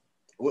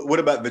 What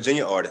about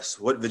Virginia artists?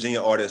 What Virginia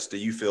artists do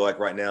you feel like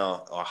right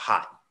now are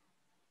hot?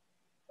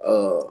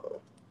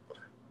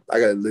 I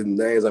got the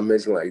names I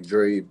mentioned like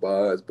Dre,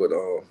 Bars, but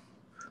of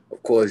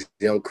course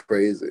Young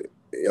Crazy,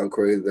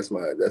 that's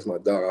my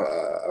dog.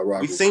 I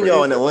rock. We've seen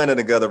y'all in Atlanta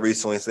together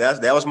recently, so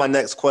that was my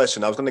next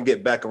question. I was gonna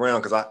get back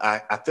around because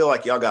I feel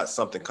like y'all got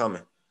something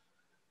coming.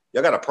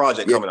 Y'all got a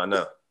project coming, I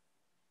know.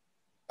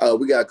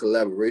 We got a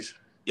collaboration.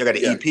 Y'all got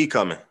an EP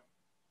coming.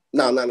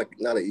 No, not an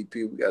EP.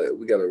 We got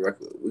a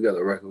record. We got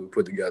a record we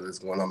put together. It's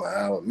going on my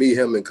album. Me,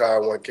 him, and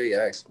Khari 1K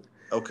actually.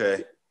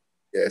 Okay.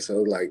 Yeah,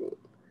 so like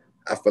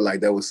I feel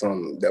like that was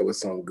something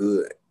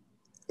good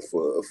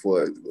for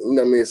you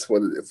know what I mean,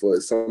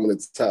 for some of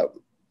the top,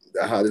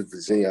 the hottest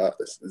Virginia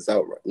artists is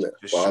out right now.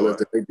 For all of us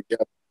to think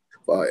together,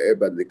 for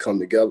everybody to come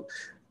together.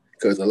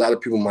 Because a lot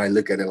of people might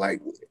look at it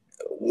like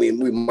we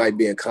might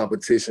be in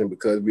competition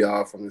because we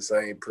all from the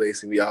same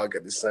place and we all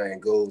got the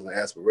same goals and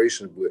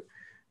aspirations, but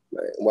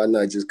like, why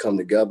not just come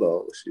together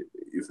on shit?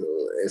 You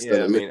feel?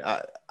 Instead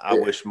of I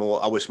wish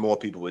more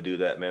people would do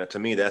that, man. To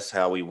me, that's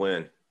how we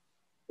win.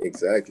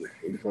 Exactly.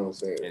 You know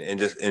what I'm saying?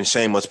 And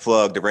shameless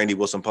plug, the Randy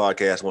Wilson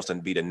podcast wants to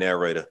be the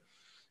narrator.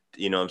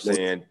 You know what I'm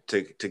saying?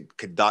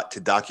 To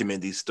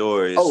document these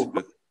stories. Oh,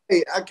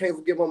 hey, I can't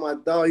forget about my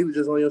dog. He was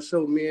just on your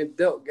show. Me and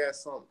Delk got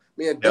something.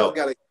 Me and Delk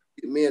got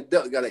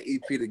an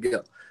EP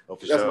together. Oh,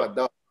 for That's sure. my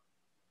dog.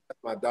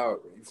 That's my dog.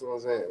 You feel what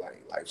I'm saying?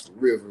 Like for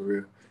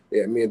real.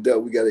 Yeah, me and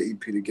Delk, we got an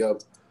EP together.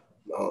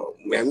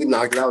 Man, we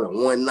knocked it out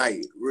in one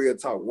night. Real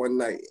talk, one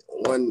night,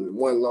 one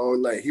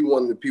long night. He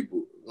one of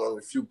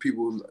the few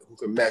people who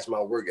can match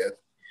my work ethic.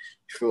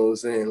 You feel what I'm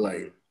saying?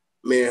 Like,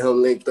 me and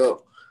him linked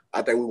up.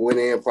 I think we went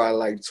in probably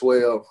like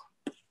 12,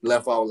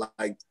 left out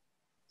like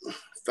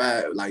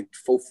 5, like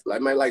 4,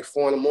 like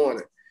 4 in the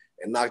morning,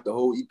 and knocked the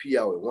whole EP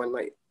out in one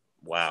night.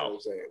 Wow. You know what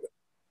I'm saying?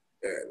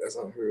 Yeah, that's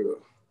unheard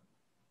of.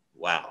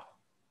 Wow.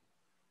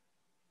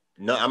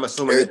 No, I'm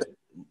assuming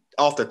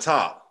off the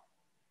top.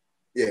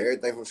 Yeah,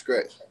 everything from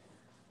scratch.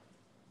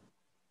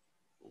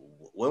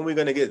 When are we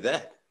gonna get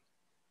that?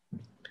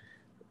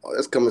 Oh,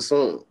 that's coming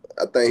soon.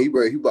 I think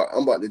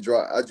I'm about to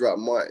drop. I drop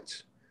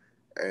March,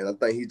 and I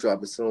think he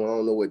dropping soon. I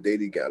don't know what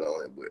date he got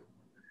on it, but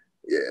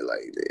yeah,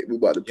 like we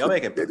about to. Y'all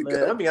making,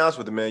 man. I'll be honest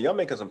with you, man. Y'all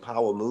making some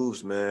power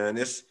moves,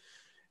 man.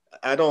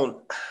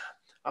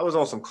 I was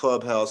on some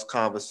Clubhouse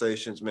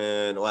conversations,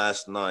 man,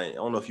 last night. I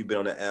don't know if you've been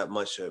on that app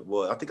much.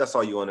 Well, I think I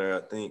saw you on there.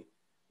 I think.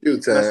 Few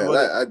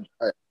times.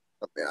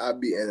 I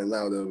be in and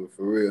out of it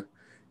for real.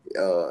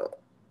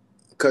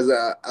 Because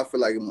I feel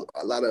like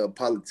a lot of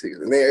politics.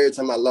 And then every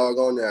time I log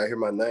on there, I hear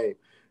my name.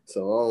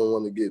 So I don't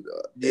want to get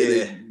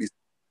be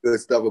good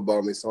stuff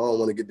about me. So I don't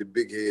want to get the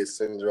big head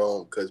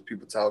syndrome because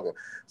people talking.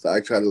 So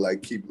I try to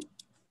like keep it.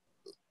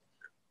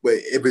 But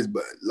if it's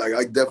like,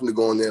 I definitely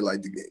go in there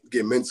like to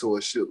get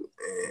mentorship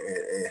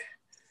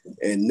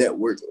and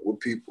network with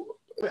people.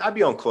 I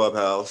be on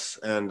Clubhouse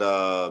and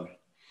I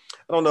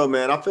don't know,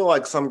 man. I feel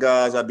like some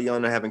guys I'd be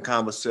on there having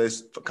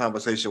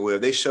conversation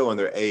with, they showing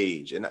their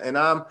age, and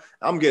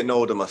I'm getting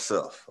older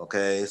myself.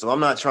 Okay, so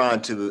I'm not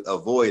trying to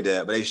avoid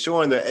that, but they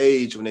showing their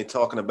age when they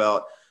talking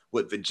about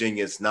what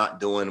Virginia's not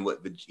doing,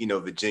 what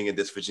Virginia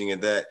this, Virginia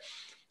that.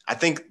 I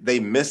think they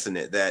missing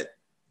it. That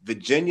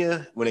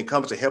Virginia, when it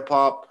comes to hip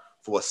hop,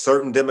 for a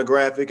certain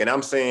demographic, and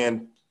I'm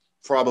saying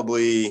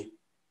probably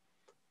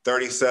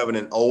 37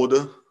 and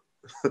older,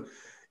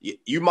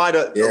 you might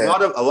have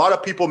a lot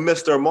of people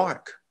missed their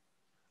mark.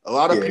 A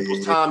lot of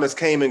people's time has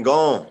came and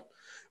gone.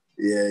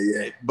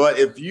 Yeah. But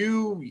if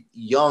you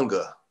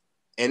younger,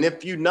 and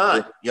if you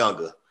not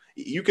younger,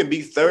 you can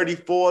be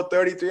 34,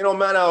 33, it don't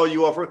matter how old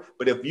you are.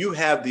 But if you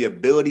have the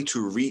ability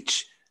to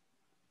reach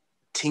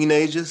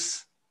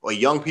teenagers or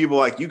young people,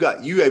 like you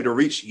able to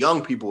reach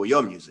young people with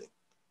your music.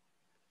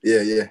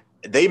 Yeah.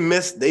 They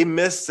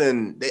miss,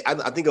 and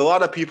I think a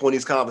lot of people in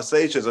these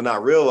conversations are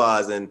not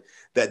realizing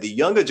that the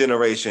younger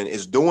generation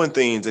is doing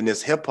things in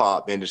this hip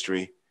hop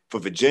industry for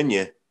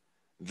Virginia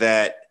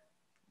that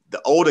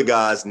the older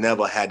guys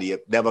never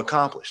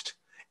accomplished.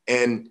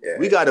 And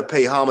we got to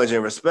pay homage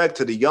and respect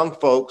to the young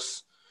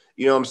folks.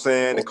 You know what I'm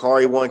saying? The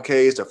Khari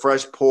 1Ks, the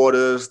Fresh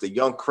Porters, the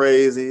Young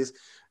Crazies,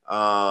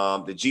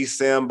 the G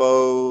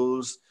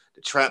Sambos,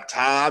 the Trap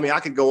Tie. I mean, I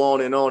could go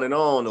on and on and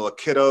on. Or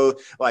Kiddo.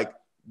 Like,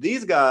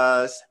 these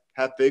guys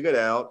have figured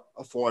out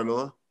a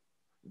formula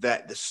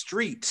that the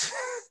street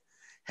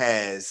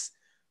has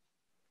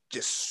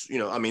just, you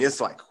know, I mean,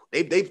 it's like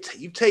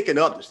you've taken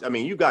up. I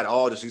mean, you got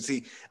all this. You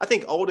see, I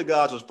think older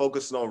guys was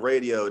focusing on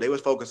radio. They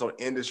was focused on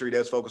industry. They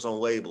was focused on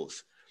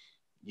labels.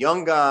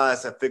 Young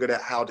guys have figured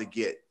out how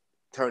to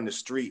turn the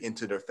street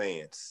into their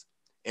fans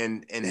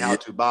and how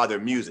to buy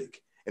their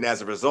music. And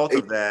as a result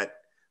of that,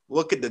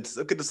 look at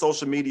the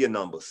social media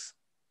numbers.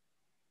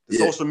 The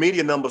social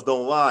media numbers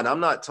don't lie. And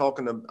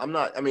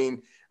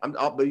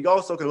but you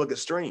also can look at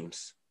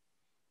streams.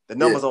 The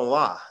numbers don't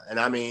lie. And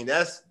I mean,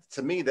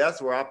 to me, that's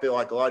where I feel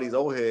like a lot of these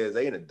old heads,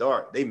 they in the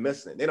dark. They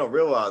missing it. They don't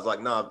realize,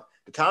 like, nah,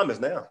 the time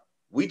is now.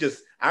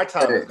 Our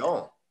time is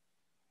gone.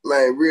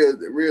 Man,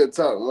 real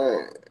talk,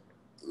 man.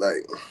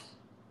 Like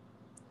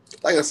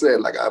I said,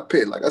 man,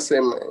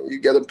 you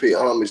gotta pay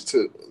homage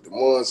to the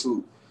ones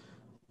who,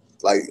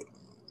 like,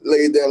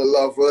 laid down the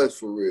law for us,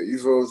 for real. You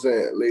feel what I'm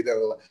saying? Lay down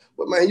the law.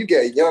 But, man, you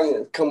got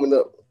young coming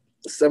up,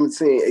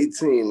 17,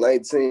 18,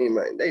 19,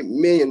 man. They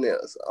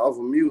millionaires off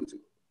of music.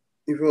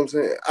 You feel what I'm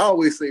saying? I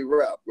always say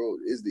rap, bro,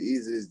 is the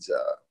easiest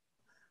job.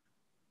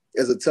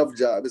 It's a tough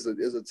job. It's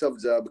a tough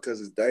job because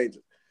it's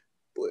dangerous.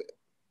 But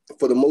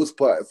for the most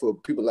part, for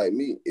people like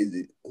me,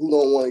 who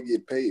don't want to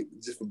get paid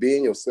just for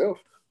being yourself?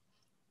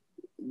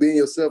 Being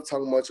yourself,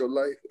 talking about your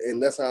life.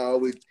 And that's how I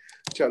always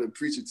try to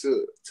preach it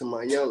to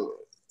my youngest.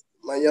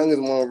 My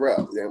youngest want to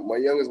rap. Yeah, my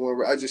youngest want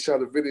to rap. I just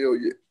shot a video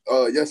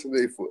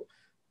yesterday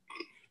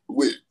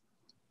with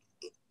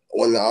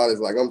one of the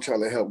artists, like, I'm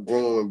trying to help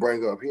grow and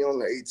bring up. He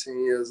only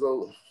 18 years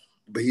old,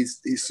 but he's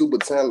super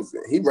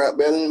talented. He rap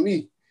better than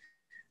me.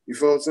 You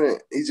feel what I'm saying?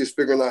 He's just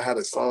figuring out how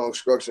to song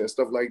structure and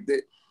stuff like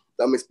that.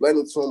 I'm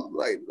explaining to him,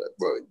 like,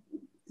 bro,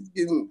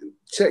 getting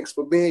checks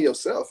for being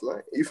yourself,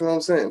 man. You feel what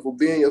I'm saying? For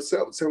being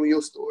yourself, telling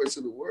your story to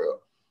the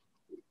world,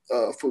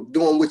 for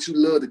doing what you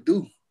love to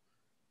do.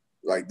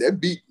 Like, that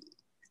beat,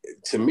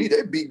 to me,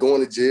 that beat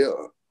going to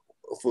jail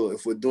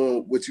for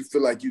doing what you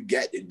feel like you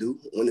got to do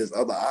when there's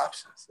other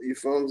options. You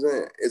feel what I'm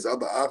saying? There's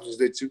other options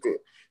that you can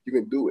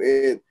do.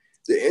 And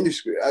the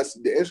industry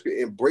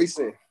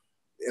embracing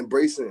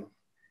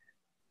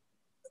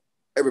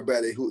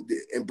everybody, who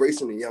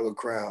embracing the younger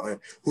crowd and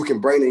who can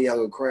bring the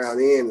younger crowd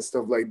in and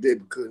stuff like that.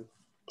 Because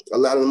a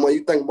lot of the money,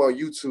 you think about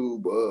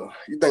YouTube,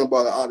 you think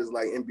about an artist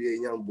like NBA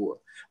Youngboy.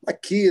 My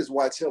kids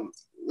watch him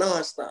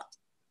nonstop.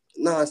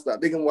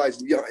 They can watch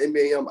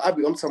NBA Young.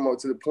 I'm talking about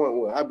to the point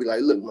where I be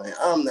like, look, man,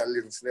 I'm not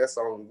listening to that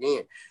song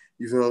again.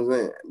 You feel what I'm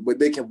saying? But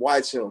they can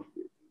watch him,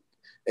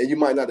 and you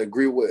might not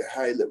agree with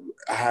how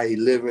he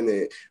living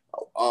and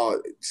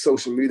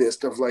social media and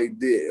stuff like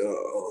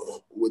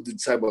that, with the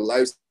type of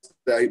lifestyle.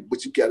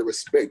 But you gotta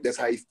respect that's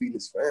how he feed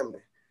his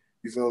family.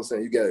 You feel what I'm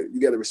saying? You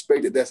gotta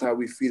respect that that's how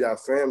we feed our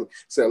family.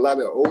 So a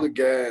lot of older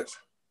guys,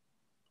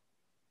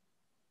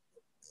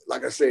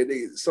 like I said,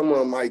 some of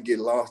them might get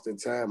lost in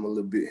time a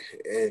little bit,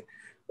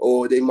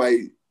 or they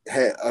might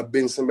have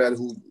been somebody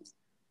who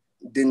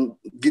didn't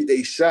get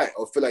their shot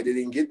or feel like they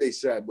didn't get their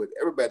shot. But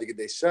everybody get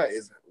their shot,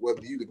 is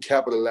whether you can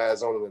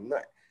capitalize on it or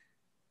not.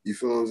 You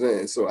feel what I'm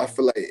saying? So I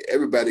feel like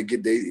everybody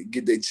get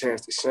their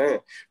chance to shine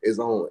is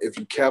on if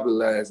you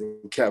capitalize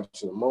and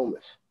capture the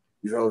moment.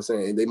 You know what I'm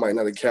saying? They might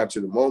not have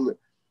captured the moment.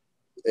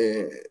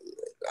 And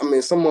I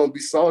mean, some of them be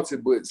salty,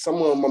 but some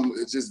of them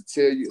just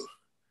tell you,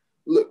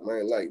 look,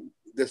 man, like,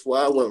 that's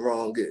why I went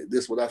wrong.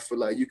 This is what I feel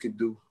like you can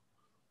do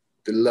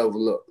to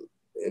level up.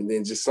 And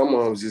then just some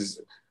of them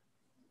just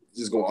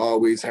gonna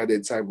always have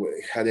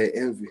that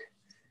envy.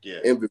 Yeah.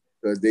 Envy,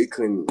 because they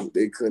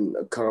couldn't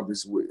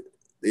accomplish what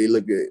they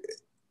look at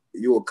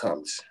you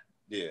accomplish.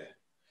 Yeah.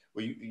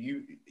 Well,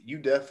 you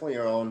definitely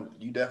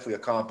you definitely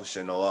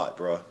accomplishing a lot,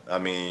 bro. I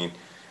mean,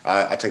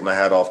 I take my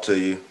hat off to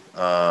you.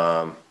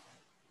 I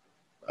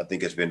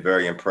think it's been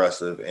very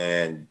impressive.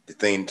 And the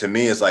thing to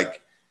me is,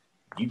 like,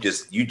 you've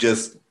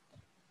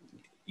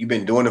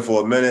been doing it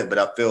for a minute, but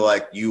I feel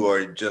like you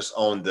are just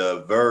on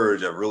the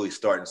verge of really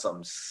starting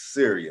something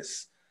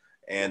serious.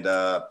 And,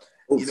 I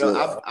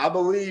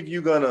believe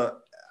you're gonna,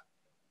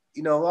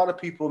 a lot of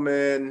people,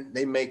 man,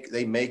 they make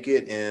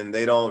it and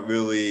they don't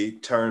really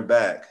turn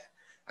back.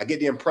 I get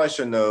the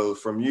impression, though,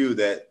 from you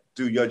that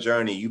through your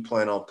journey, you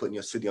plan on putting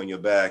your city on your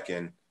back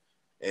and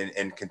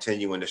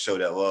continuing to show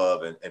that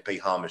love and pay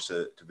homage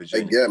to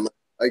Virginia.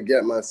 I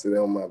got my city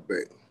on my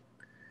back.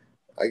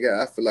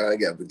 I feel like I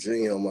got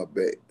Virginia on my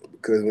back,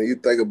 because when you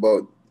think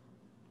about,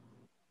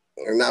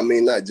 and I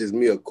mean not just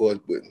me, of course,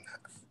 but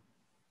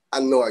I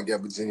know I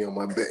got Virginia on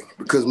my back,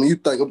 because when you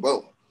think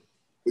about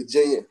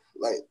Virginia,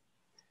 like,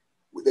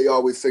 they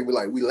always say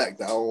we lack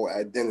our own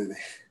identity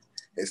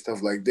and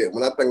stuff like that.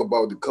 When I think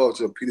about the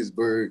culture of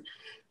Petersburg,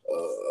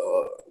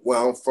 where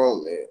I'm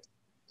from, man,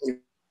 you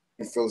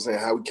feel what I'm saying,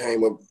 how we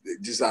came up,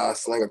 just our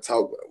slang of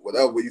talk,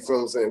 whatever, you feel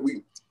what I'm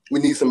saying, we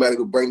need somebody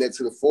to bring that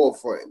to the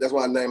forefront. That's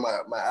why I named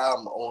my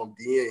album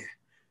OMDN,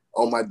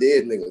 On My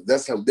Dead Niggas.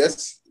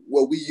 That's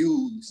what we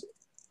use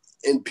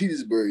in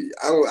Petersburg.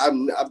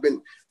 I've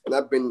been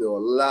to a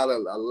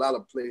lot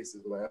of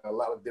places, man, a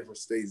lot of different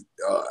states.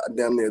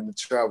 Down there to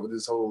travel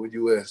this whole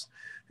U.S.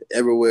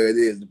 everywhere it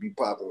is to be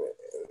popular.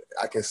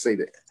 I can say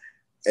that,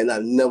 and I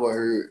never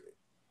heard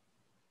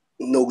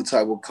no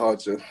type of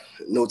culture,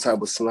 no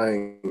type of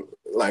slang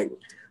like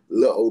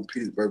little old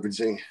Petersburg,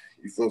 Virginia.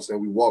 You feel what I'm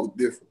saying? We walk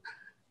different,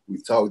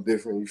 we talk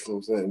different. You feel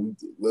what I'm saying?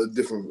 We look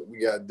different. We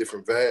got a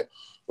different vibe.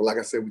 But like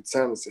I said, we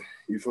talented.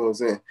 You feel what I'm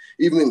saying?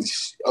 Even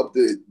up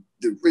the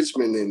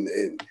Richmond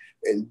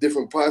and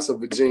different parts of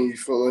Virginia. You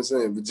feel what I'm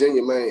saying?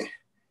 Virginia, man,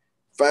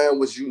 find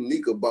what's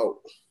unique about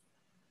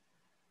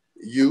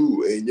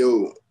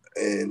you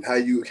and how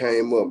you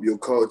came up, your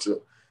culture,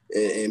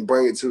 and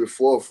bring it to the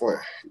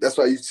forefront. That's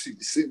why you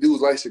see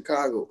dudes like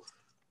Chicago,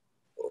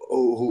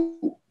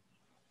 who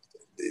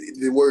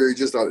the word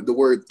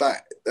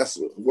thought, that's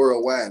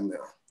worldwide now.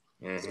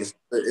 Mm-hmm.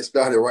 It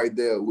started right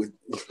there with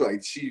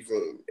like Chief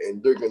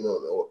and Dirk and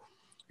or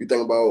you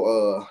think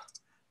about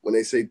when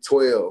they say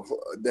 12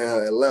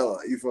 down in Atlanta,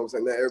 you feel what I'm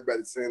saying? Now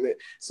everybody's saying that.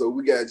 So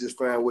we gotta just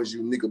find what's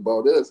unique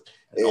about us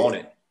and own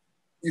it.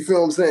 You feel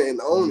what I'm saying?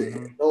 And own it.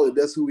 Own it.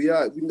 That's who we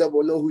are. We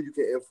never know who you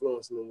can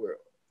influence in the world.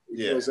 You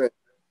feel what I'm saying?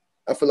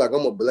 I feel like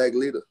I'm a black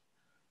leader.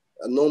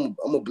 I know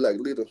I'm a black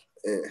leader.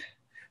 And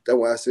that's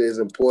why I say it's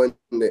important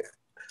that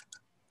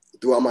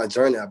throughout my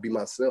journey, I be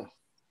myself.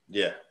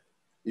 Yeah.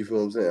 You feel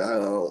what I'm saying? I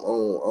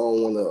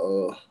don't want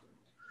to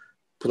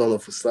put on a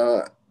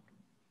facade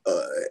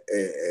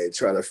and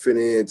try to fit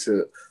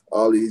into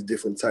all these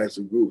different types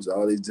of groups,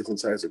 all these different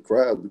types of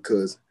crowds,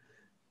 because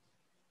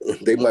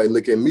they might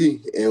look at me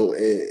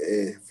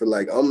and feel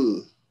like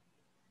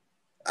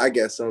I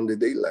got something that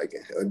they like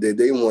or that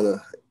they want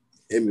to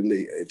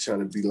emulate and trying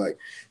to be like.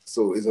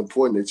 So it's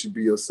important that you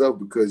be yourself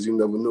because you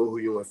never know who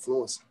you're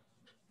influencing.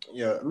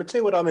 Yeah, let me tell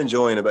you what I'm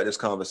enjoying about this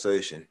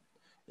conversation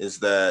is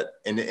that,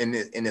 and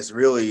it's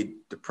really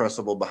the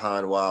principle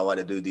behind why I like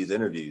to do these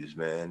interviews,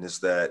 man, is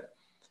that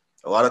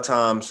a lot of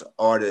times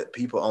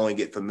people only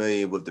get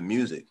familiar with the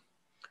music.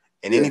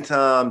 And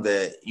anytime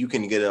that you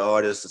can get an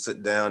artist to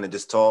sit down and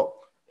just talk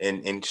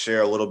and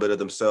share a little bit of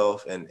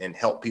themselves and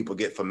help people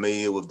get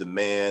familiar with the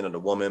man or the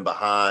woman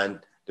behind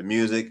the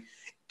music,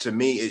 to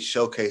me, it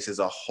showcases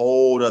a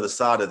whole other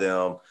side of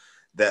them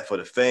that for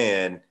the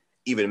fan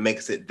even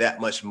makes it that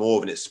much more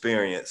of an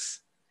experience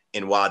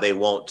and why they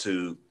want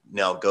to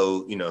now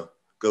go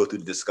through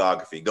the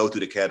discography, go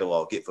through the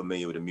catalog, get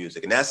familiar with the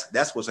music. And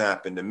that's what's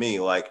happened to me.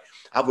 Like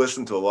I've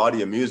listened to a lot of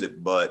your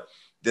music, but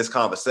this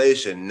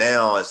conversation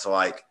now it's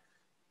like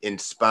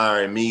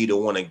inspiring me to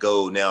want to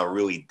go now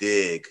really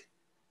dig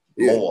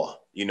more,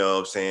 you know what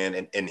I'm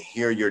saying? And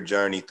hear your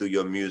journey through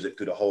your music,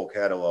 through the whole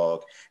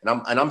catalog.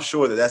 And I'm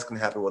sure that that's going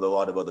to happen with a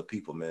lot of other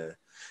people, man.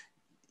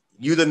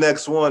 You the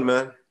next one,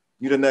 man.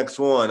 You the next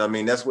one. I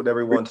mean, that's what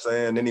everyone's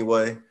saying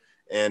anyway.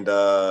 And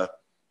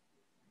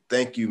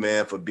thank you,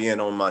 man, for being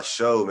on my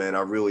show, man.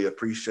 I really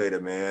appreciate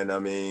it, man. I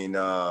mean,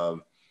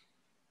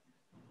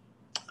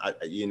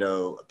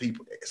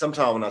 people,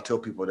 sometimes when I tell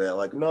people that,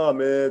 like, no,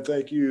 man,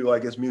 thank you.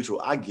 Like, it's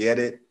mutual. I get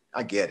it,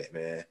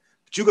 man.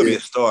 But you're going to be a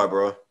star,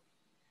 bro.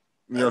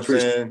 You know what I'm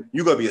saying?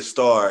 You're going to be a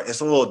star.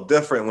 It's a little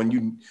different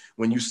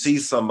when you see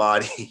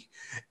somebody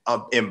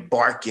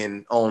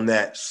embarking on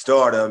that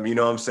stardom, you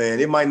know what I'm saying?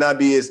 It might not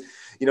be as,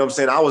 you know what I'm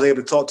saying? I was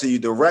able to talk to you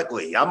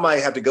directly. I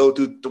might have to go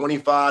through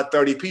 25,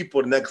 30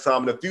 people the next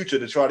time in the future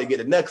to try to get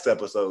the next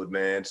episode,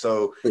 man.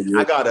 So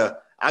I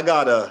gotta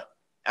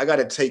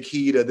take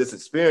heed of this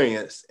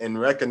experience and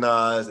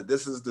recognize that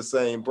this is the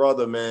same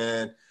brother,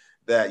 man,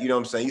 that, you know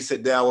what I'm saying? He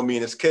sat down with me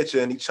in his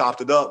kitchen, he chopped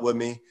it up with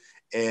me.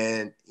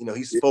 And, you know,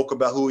 he spoke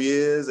about who he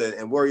is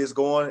and where he's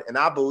going. And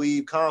I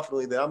believe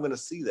confidently that I'm going to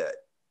see that.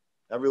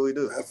 I really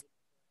do. I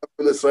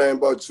feel the same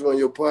about you on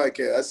your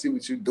podcast. I see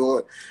what you're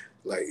doing.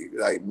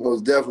 Like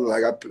most definitely,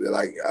 I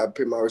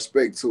pay my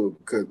respect to it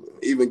because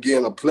even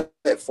getting a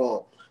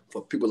platform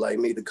for people like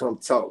me to come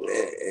talk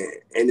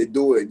and to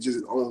do it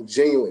just on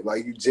genuine,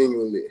 like you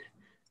genuinely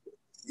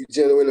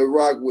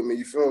rock with me.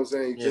 You feel what I'm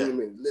saying? You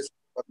genuinely listen.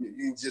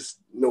 You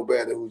just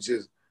nobody who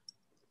just,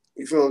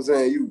 you feel what I'm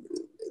saying? You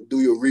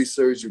do your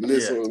research, you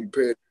listen, you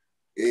pay.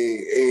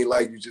 It ain't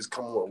like you just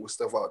come up with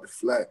stuff out the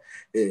flat.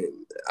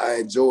 And I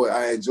enjoy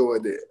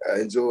that. I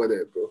enjoy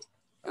that, bro.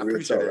 I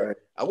appreciate it. Right?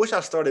 I wish I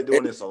started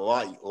doing this a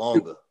lot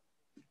longer.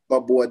 My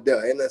boy Del,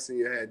 and I seen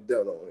you had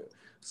Del on it.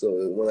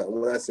 So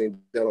when I seen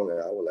Del on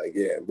it, I was like,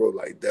 yeah, bro,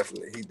 like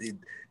definitely.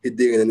 He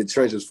digging in the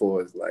trenches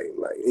for us. Like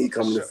he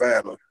coming to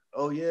find us.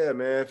 Oh yeah,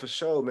 man, for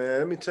sure, man.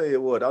 Let me tell you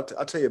what, I'll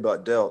tell you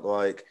about Delt.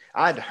 Like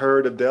I'd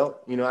heard of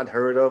Delt, you know, I'd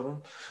heard of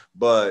him,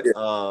 but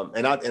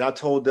and I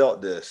told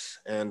Delt this,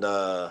 and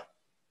I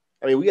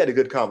mean, we had a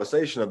good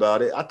conversation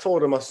about it. I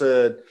told him, I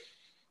said,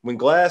 when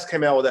Glass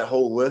came out with that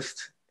whole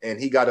list, and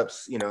he got up,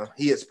 you know,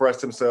 he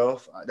expressed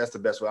himself. That's the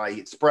best way.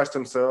 He expressed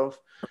himself.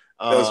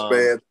 That's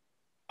bad.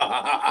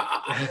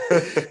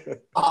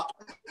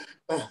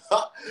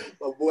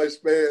 My boy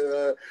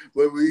Span,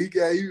 but when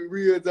he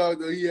real talk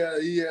though. He had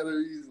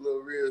a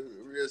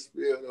real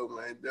spill though,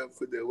 man. That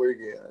put that work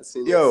in. I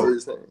seen that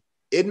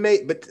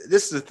firsthand. But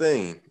this is the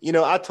thing. You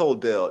know, I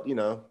told Del, you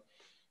know,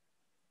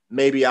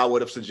 maybe I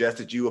would have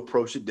suggested you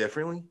approach it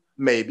differently.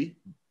 Maybe.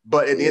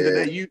 But at the end of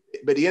the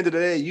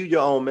day, you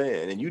your own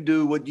man and you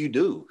do what you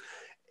do.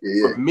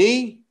 Yeah. For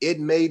me, it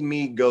made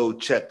me go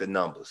check the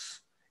numbers.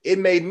 It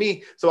made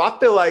me, so I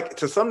feel like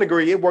to some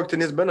degree it worked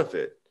in his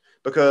benefit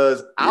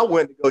because I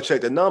went to go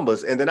check the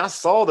numbers and then I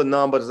saw the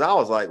numbers. I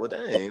was like, well,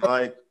 dang,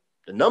 like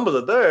the numbers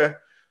are there.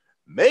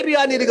 Maybe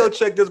I need to go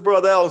check this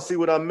brother out and see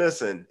what I'm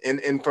missing.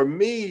 And for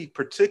me,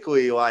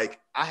 particularly, like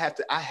I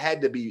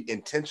had to be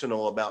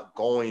intentional about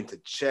going to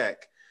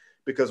check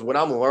because what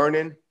I'm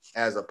learning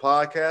as a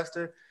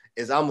podcaster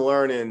is I'm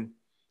learning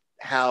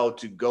how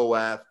to go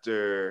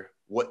after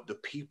what the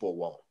people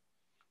want.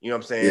 You know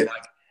what I'm saying? Yeah.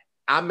 Like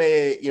I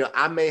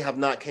may have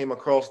not came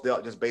across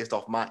that just based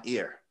off my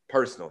ear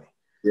personally.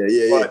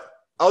 But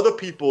other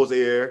people's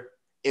ear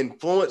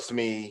influenced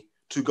me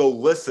to go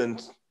listen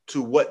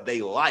to what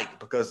they like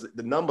because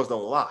the numbers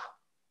don't lie.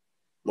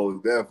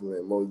 Most definitely.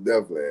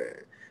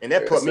 And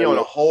that put me on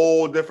a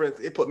whole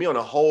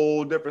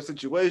different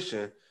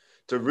situation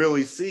to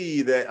really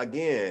see that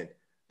again,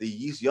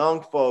 these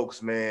young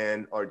folks,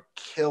 man, are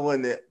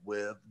killing it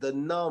with the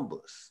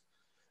numbers.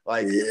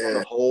 Like on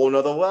a whole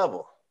nother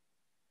level.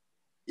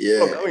 Yeah.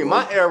 Look, I mean,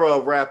 my era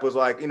of rap was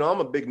like, you know,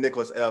 I'm a big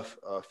Nicholas F.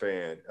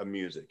 Fan of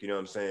music. You know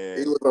what I'm saying?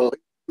 He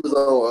was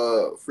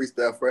on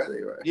Freestyle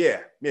Friday, right?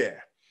 Yeah.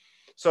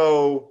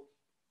 So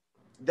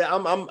that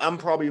I'm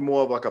probably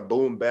more of like a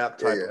boom bap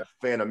type of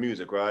fan of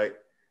music, right?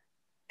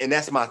 And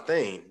that's my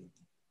thing.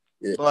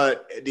 Yeah.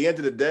 But at the end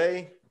of the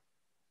day,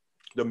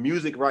 the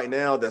music right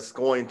now that's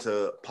going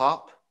to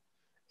pop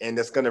and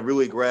that's going to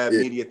really grab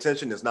media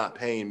attention is not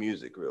paying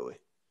music, really.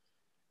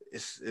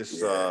 It's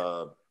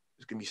gonna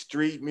be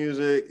street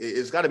music.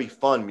 It's got to be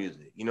fun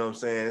music. You know what I'm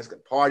saying? It's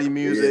got party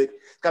music.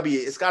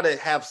 It's got to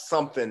have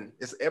something.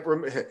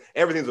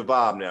 Everything's a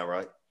vibe now,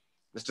 right?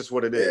 It's just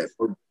what it is.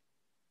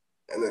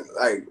 And then,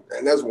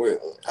 and that's when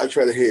I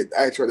try to hit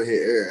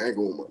every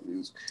angle with my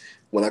music.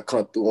 When I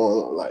come through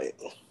on like,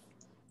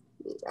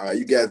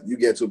 you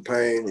get to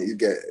pain. You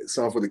get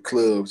some for the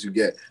clubs. You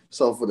get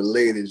some for the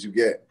ladies. You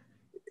get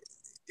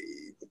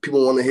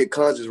people want to hit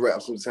conscious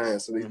rap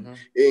sometimes, so it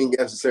ain't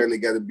necessarily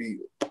got to be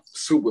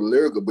super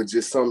lyrical, but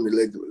just something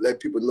to let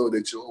people know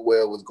that you're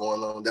aware of what's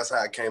going on. That's how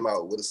I came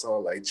out with a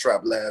song like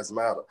Trap Lives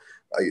Matter.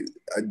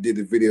 I did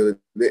the video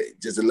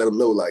just to let them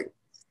know, like,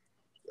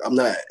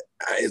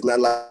 it's not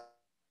like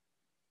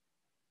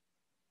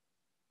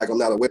I'm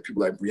not aware of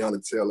people like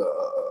Breonna Taylor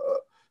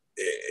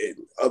and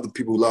other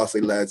people who lost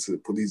their lives to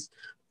police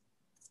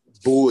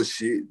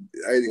bullshit.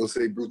 I ain't gonna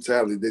say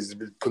brutality, there's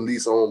just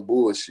police on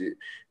bullshit.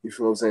 You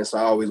feel what I'm saying? So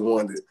I always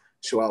wanted to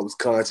show I was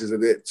conscious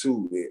of that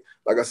too. And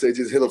like I said,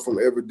 just hit them from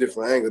every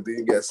different angle. Then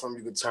you got something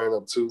you can turn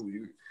up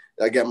too.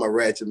 I got my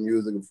ratchet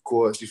music, of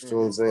course, you feel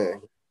what I'm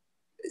saying?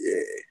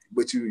 Yeah,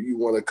 but you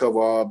want to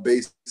cover all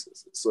bases.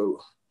 So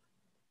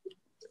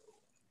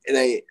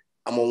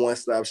I'm a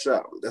one-stop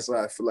shop. That's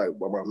why I feel like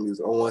about my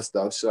music. I'm a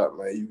one-stop shop,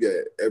 man. You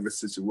get every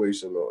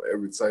situation or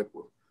every type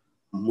of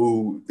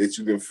mood that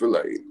you can feel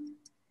like.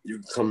 You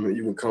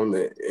can come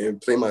there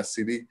and play my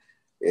CD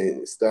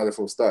and start it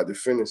from start to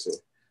finish and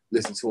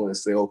listen to it and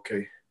say,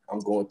 okay, I'm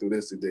going through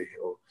this today,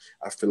 or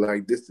I feel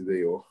like this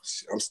today, or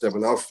I'm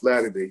stepping out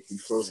flat today. You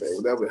feel what I'm saying?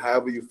 Whatever,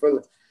 however you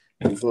feeling.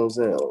 You feel what I'm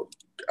saying? Or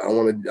I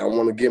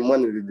wanna get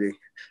money today.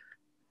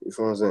 You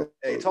feel what I'm saying?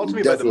 Hey, talk to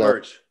me about the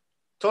merch.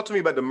 Talk to me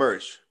about the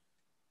merch.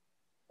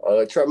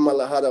 Trap My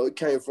Lahada, it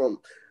came from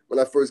when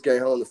I first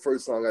came home. The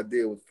first song I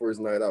did was First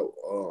Night Out.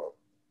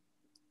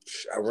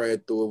 I ran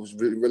through, it was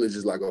really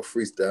just like a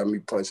freestyle, me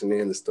punching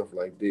in and stuff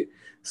like that.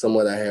 Some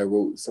of that I had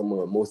wrote,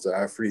 most of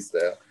I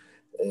freestyle.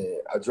 And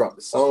I dropped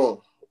the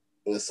song.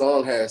 And the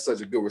song had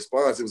such a good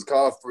response. It was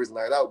called First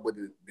Night Out, but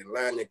the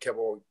line that kept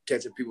on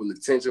catching people's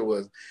attention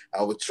was,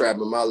 I was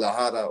trapping my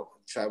lahada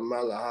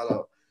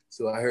out.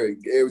 So I heard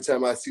every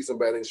time I see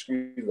somebody in the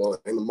street or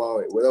in the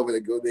mall, whatever they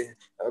go there,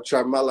 I'm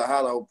trapping my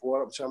lahada out,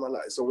 boy. I'm trapping my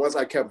lahada. So once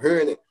I kept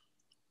hearing it,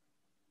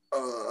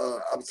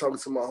 I was talking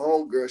to my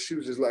homegirl. She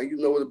was just like, you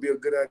know, it'd be a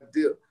good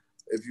idea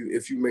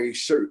if you made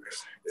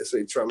shirts that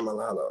say "Trap My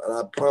Lahada." And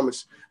I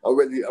promise, I'm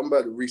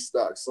about to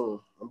restock soon.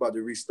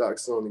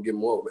 And get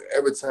more. But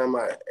every time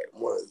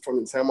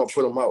from the time I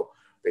put them out,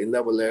 they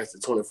never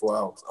lasted 24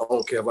 hours. I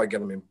don't care if I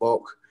get them in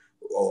bulk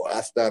or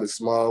I started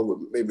small with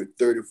maybe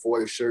 30,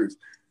 40 shirts.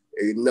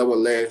 It never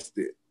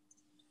lasted,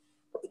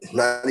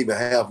 not even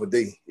half a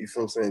day. You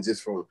feel what I'm saying?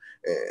 Just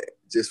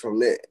from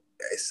that.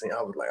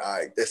 I was like, all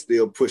right, that's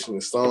still pushing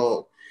the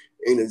song.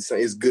 And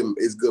it's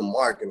good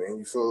marketing.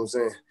 You feel what I'm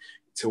saying?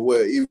 To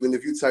where even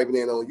if you type it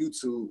in on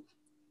YouTube,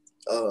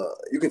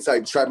 you can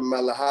type Trapping My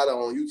Lahada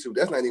on YouTube.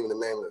 That's not even the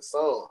name of the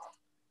song,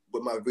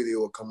 but my video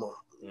will come on.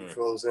 You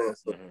feel what I'm saying?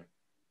 So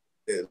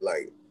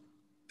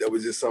that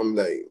was just something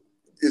like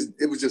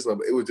it was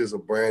just a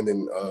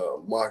branding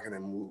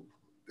marketing move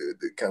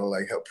that kind of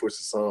like helped push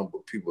the song,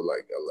 but people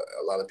like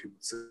a lot of people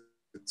took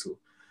it to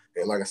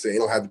And like I said, it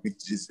don't have to be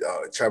just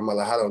trapping my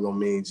life. I don't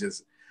mean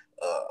just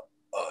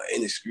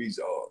in the streets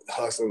or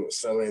hustling or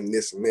selling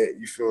this and that.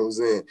 You feel what I'm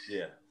saying?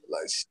 Yeah.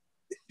 Like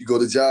you go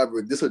to job,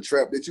 but this a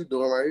trap that you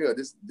doing right here.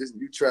 This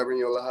you trapping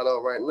your life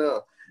out right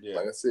now. Yeah.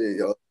 Like I said,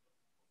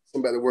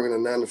 somebody working a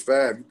 9 to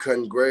 5, you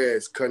cutting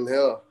grass, cutting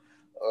hair,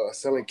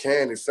 selling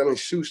candy, selling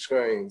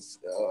shoestrings.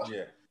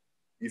 Yeah.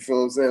 You feel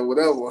what I'm saying?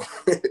 Whatever.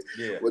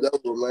 Yeah. Whatever,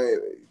 man.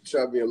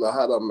 Try to be a lot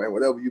hot up, man.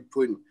 Whatever you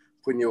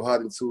putting your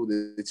heart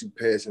into that you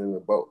passionate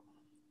about,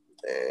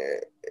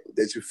 and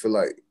that you feel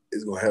like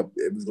it's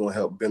gonna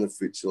help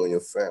benefit you and your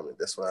family.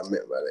 That's what I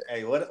meant by that.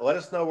 Hey, let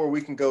us know where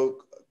we can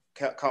go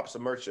cop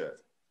some merch at.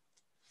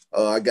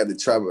 I got the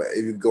Travel.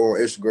 If you go on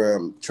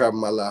Instagram, Travel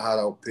My Life Hot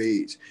Out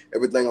page.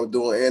 Everything I'm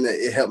doing, and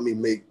it helped me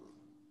make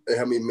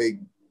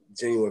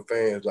genuine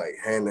fans, like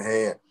hand to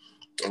hand.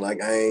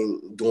 Like I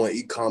ain't doing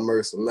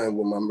e-commerce or nothing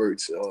with my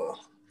merch.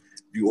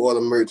 You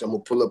order merch, I'm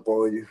gonna pull up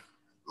on you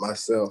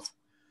myself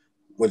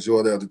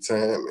majority of the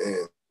time,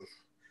 and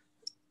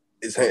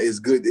it's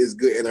good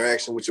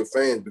interaction with your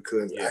fans,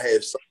 because I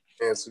had some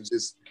fans who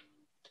just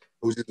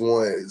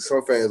wanted,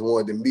 some fans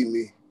wanted to meet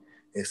me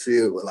and see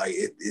it like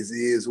he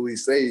is who he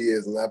say he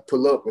is, and I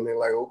pull up and they're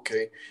like,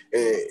 okay.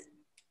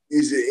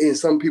 And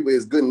some people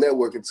it's good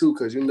networking too,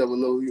 because you never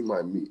know who you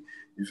might meet.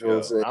 You feel what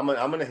I'm saying?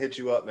 I'm gonna hit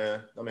you up,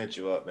 man.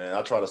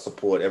 I try to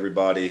support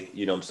everybody,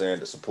 you know what I'm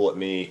saying, to support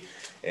me.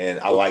 And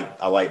I like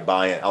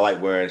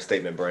wearing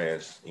statement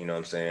brands, you know what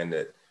I'm saying,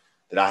 that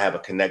I have a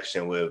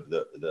connection with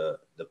the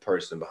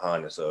person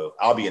behind it. So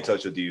I'll be in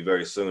touch with you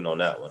very soon on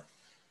that one.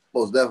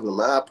 Most definitely,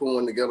 man. I'll put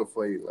one together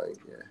for you. Like,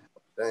 yeah.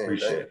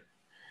 Appreciate it.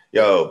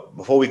 Yo,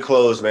 before we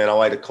close, man, I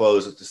like to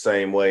close it the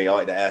same way. I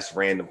like to ask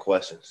random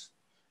questions.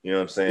 You know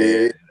what I'm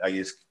saying? Yeah. I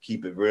just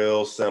keep it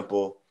real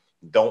simple.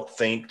 Don't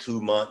think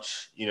too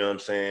much. You know what I'm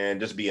saying?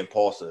 Just be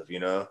impulsive, you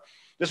know?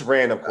 Just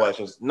random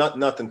questions.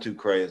 Nothing too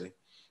crazy.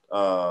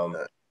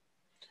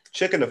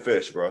 Chicken or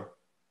fish, bro?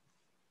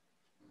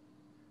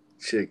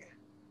 Chicken.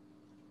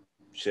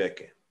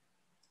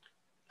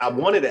 I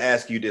wanted to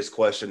ask you this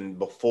question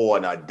before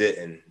and I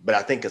didn't, but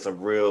I think it's a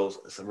real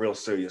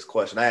serious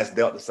question. I asked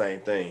Delph the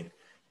same thing.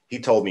 He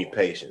told me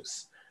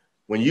patience.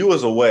 When you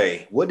was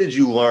away, what did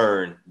you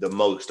learn the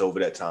most over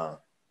that time?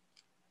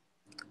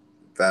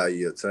 Value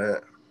your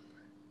time.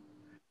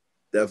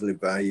 Definitely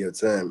value your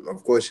time.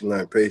 Of course, you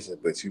learn patience,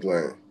 but you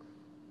learn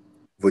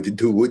what to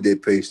do with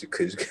that patience,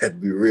 because you got to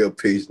be real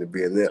patient to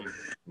be in there.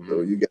 Mm-hmm.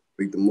 So you got to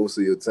make the most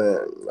of your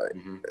time. Like,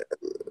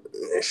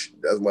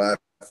 that's why I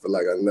feel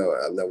like I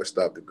never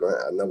stopped the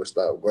grind. I never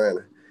stopped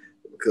grinding,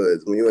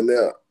 because when you're in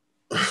there,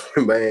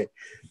 man,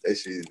 that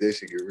shit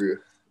get real.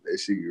 That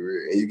shit get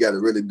real. And you got to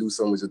really do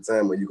something with your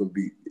time, or you'll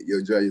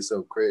drive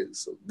yourself crazy.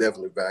 So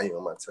definitely value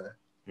on my time.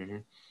 Mm-hmm.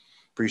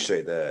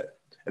 Appreciate that.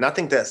 And I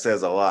think that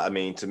says a lot. I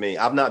mean, to me,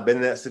 I've not been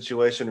in that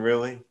situation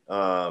really,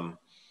 but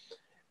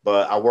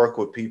I work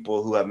with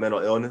people who have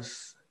mental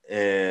illness,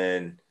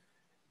 and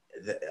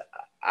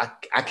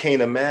I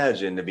can't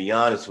imagine, to be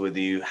honest with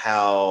you,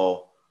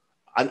 how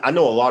I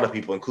know a lot of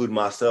people, including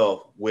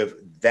myself,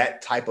 with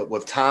that type of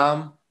with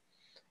time.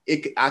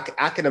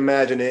 I can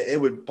imagine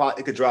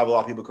it could drive a lot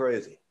of people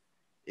crazy.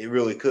 It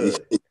really could.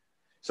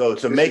 So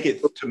to make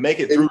it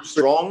through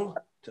strong.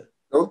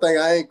 Don't think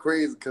I ain't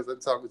crazy because I'm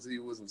talking to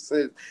you with some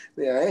sense.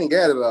 Yeah, I ain't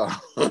got it all.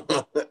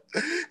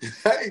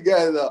 I ain't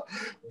got it all.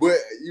 But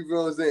you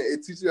know what I'm saying?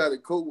 It teaches you how to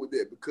cope with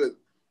that, because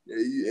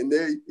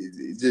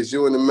it's just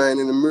you and the man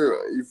in the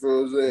mirror. You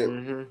feel what I'm saying?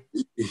 Mm-hmm.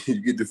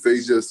 You get to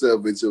face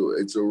yourself at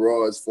your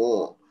rawest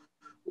form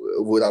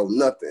without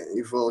nothing.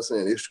 You feel what I'm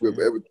saying? They strip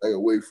everything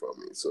away from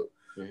me. So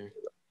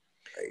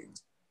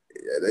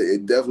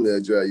it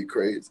definitely drive you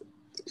crazy.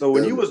 So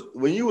when you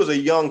was a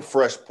young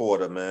fresh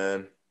porter,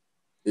 man.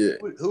 Yeah,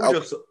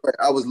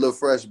 I was Lil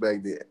Fresh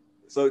back then.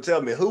 So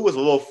tell me, who was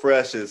Lil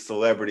Fresh's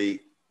celebrity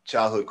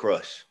childhood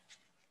crush?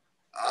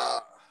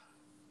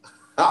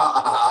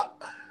 I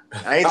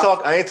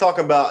ain't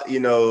talking about, you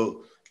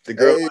know, the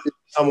girl,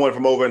 someone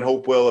from over in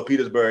Hopewell or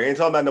Petersburg. I ain't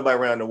talking about nobody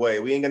around the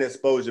way. We ain't gonna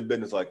expose your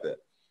business like that.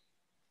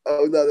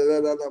 Oh no!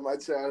 My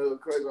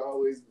childhood crush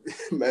always been,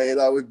 man,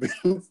 no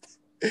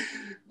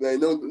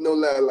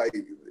lie. Like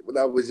when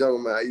I was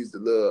young, man, I used to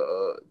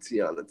love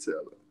Tiana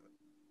Taylor.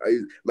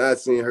 I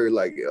seen her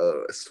like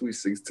Sweet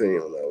 16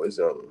 when I was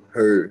young.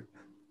 Her,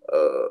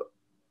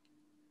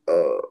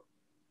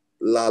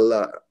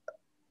 La.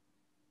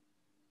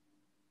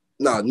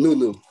 Nah,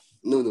 Nunu.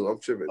 I'm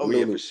tripping. Oh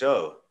Nunu. Yeah,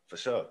 for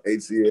sure.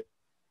 ATL.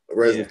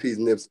 Rest in peace,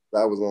 Nipsey.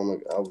 I was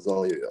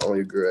on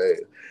your girl ass.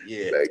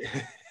 Yeah.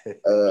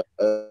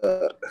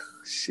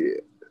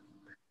 Shit.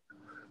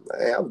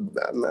 Man,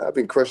 I've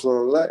been crushing on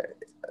a lot.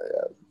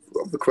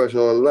 I've been crushing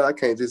on a lot. I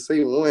can't just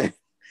say one.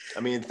 I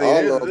mean, the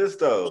thing is this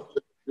though.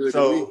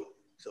 So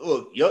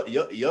look,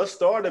 your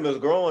stardom is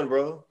growing,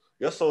 bro.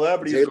 Your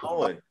celebrity is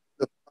growing.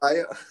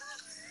 Fire.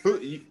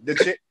 Who'd you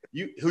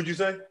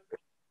say?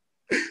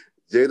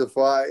 Jada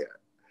Fire.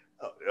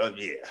 Oh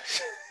yeah.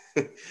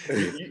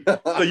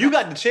 So you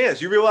got the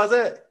chance. You realize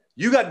that?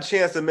 You got the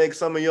chance to make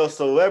some of your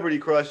celebrity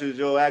crushes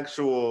your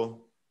actual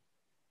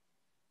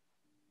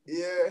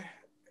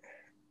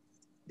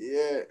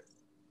Yeah.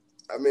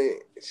 I mean,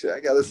 shit, I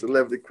got a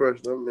celebrity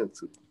crush that I'm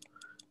into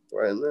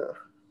right now.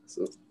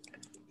 So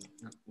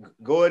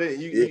go ahead.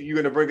 You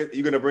gonna bring it?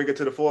 You gonna bring it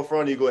to the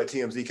forefront? Or you go at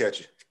TMZ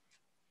catch it?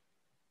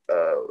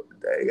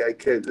 They got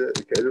catch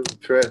it with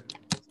Trey.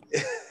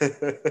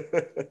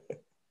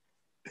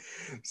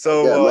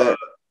 So,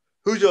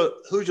 who's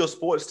your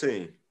sports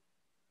team?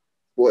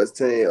 Sports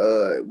team.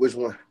 Which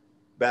one?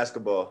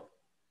 Basketball.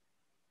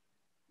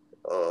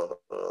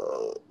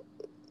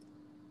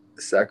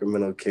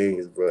 Sacramento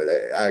Kings, bro.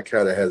 I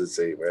kind of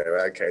hesitate, man.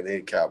 I can't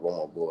even cap on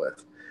my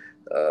boys.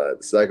 The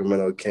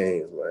Sacramento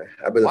Kings, man.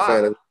 I've been a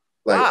fan of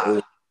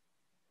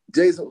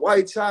Jason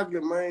White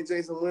Chocolate, man.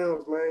 Jason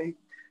Williams, man.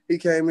 He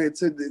came here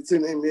to the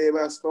NBA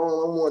by storm.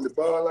 I wanted to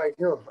ball like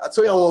him. I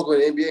told you I want to go to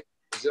the NBA.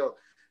 So,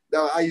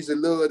 I used to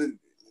love the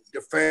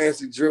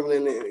fancy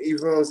dribbling. And, you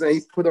know what I'm saying?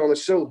 He put on a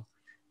show.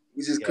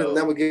 We just couldn't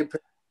never get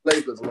past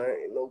Lakers, man.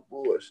 Ain't no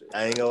bullshit.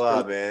 I ain't gonna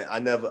lie, man. I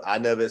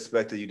never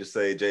expected you to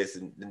say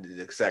Jason,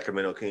 the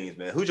Sacramento Kings,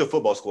 man. Who's your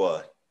football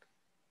squad?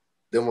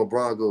 Them are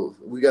Broncos.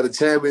 We got a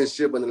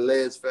championship in the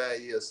last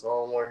 5 years, so I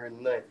don't want to hear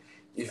nothing.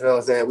 You feel what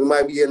I'm saying? We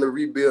might be in the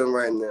rebuilding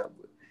right now,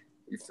 but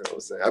you feel what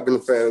I'm saying? I've been a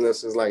fan of them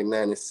since like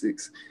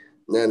 96.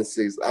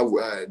 96.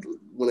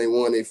 When they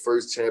won their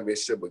first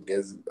championship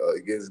against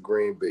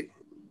Green Bay.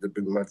 They've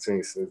been my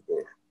team since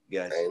then.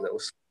 Yes. I ain't know.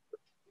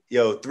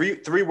 Yo,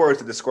 three words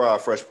to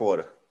describe Fresh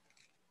Porter.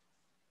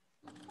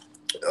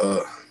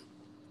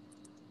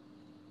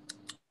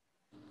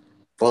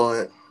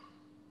 Fun,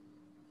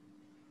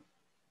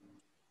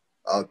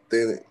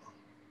 authentic,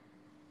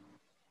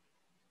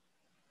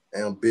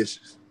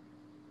 ambitious.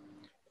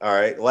 All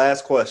right,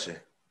 last question.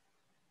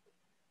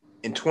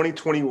 In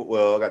 2020,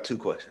 well, I got two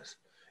questions.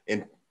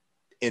 In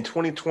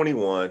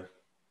 2021,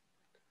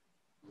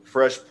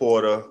 Fresh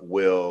Porter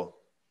will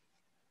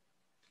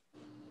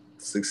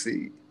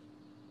succeed.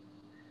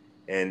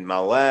 And my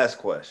last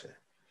question,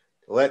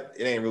 it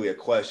ain't really a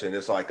question.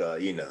 It's like a,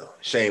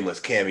 shameless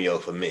cameo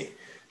for me.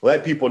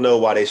 Let people know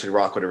why they should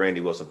rock with the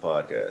Randy Wilson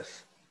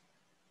podcast.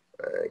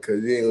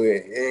 Because you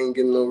ain't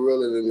getting no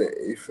realer than that.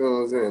 You feel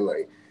what I'm saying?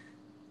 Like,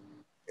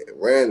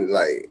 Randy,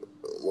 like,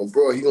 well,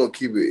 bro, he gonna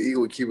keep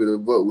it a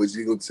buck, which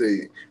he gonna tell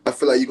you. I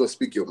feel like you gonna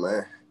speak your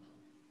mind.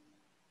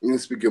 You gonna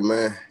speak your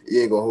mind.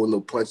 You ain't gonna hold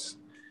no punches.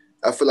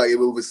 I feel like if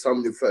it was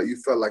something you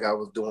felt like I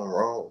was doing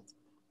wrong,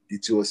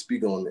 that you would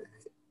speak on it.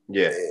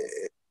 Yeah.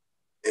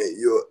 And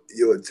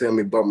you'll tell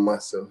me about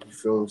myself. You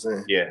feel what I'm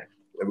saying? Yeah.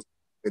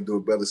 And do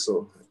it better.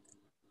 So,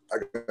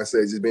 like I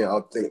said, just being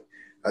authentic.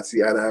 I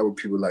see eye to eye with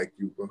people like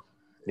you, bro.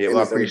 Yeah, well,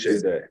 I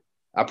appreciate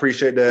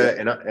that.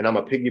 Yeah. And I'm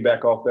gonna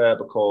piggyback off that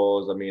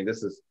because I'm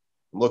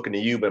looking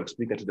at you, but I'm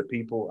speaking to the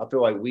people. I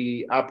feel like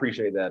I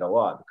appreciate that a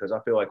lot because I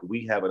feel like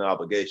we have an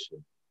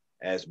obligation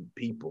as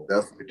people,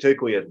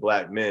 particularly as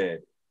Black men,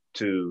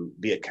 to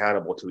be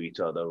accountable to each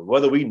other,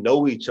 whether we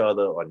know each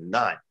other or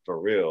not. For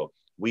real,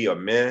 we are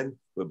men.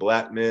 We're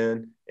Black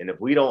men, and if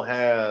we don't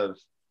have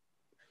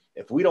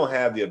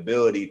the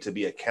ability to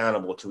be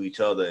accountable to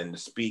each other and to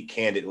speak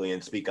candidly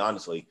and speak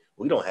honestly,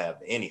 we don't have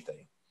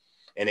anything.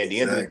 And at the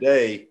end of the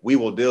day, we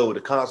will deal with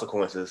the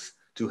consequences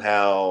to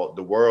how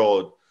the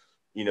world,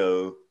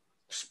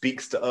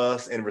 speaks to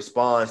us and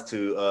responds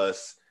to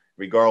us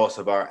regardless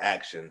of our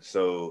actions.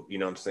 So, you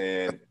know what I'm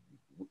saying?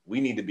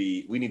 We need to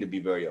be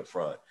very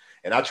upfront.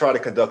 And I try to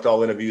conduct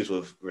all interviews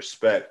with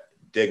respect,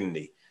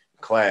 dignity,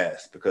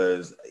 class,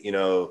 because,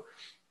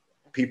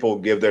 people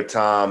give their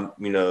time,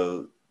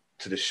 to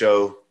the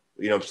show,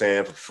 what I'm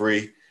saying, for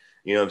free,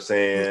 what I'm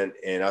saying?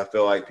 And I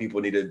feel like people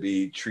need to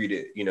be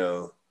treated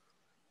with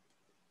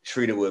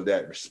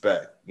that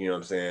respect, what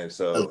I'm saying?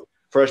 So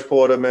Fresh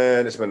Porter,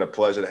 man, it's been a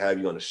pleasure to have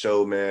you on the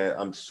show, man.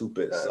 I'm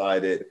super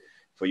excited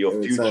for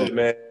your future,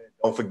 man.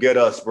 Don't forget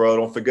us, bro.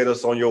 Don't forget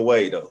us on your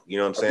way, though. You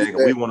know what I'm saying?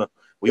 We want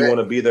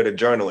to be there to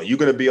journal it. You're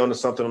going to be on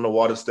something on the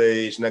water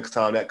stage next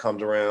time that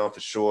comes around for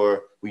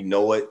sure. We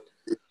know it.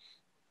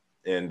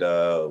 And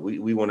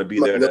we want to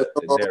be there to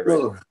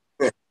narrate.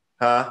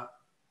 Huh?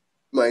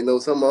 You might know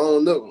something I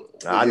don't know.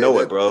 I know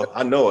it, bro.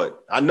 I know it.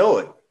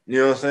 You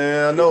know what I'm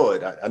saying? I know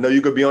it. I know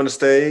you could be on the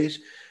stage,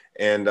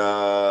 and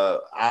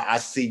I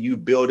see you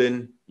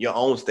building your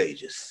own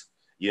stages.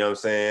 You know what I'm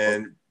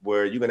saying?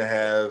 Where you're going to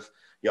have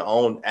your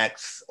own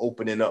acts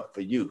opening up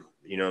for you.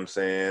 You know what I'm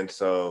saying?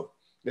 So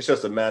it's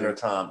just a matter of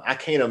time. I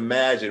can't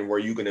imagine where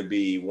you're going to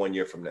be 1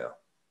 year from now.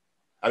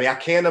 I mean, I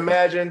can't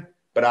imagine,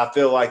 but I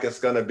feel like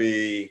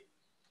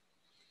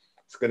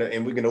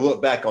and we're going to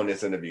look back on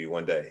this interview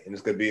one day, and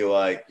it's going to be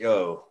like,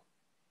 yo,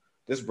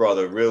 this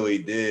brother really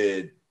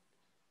did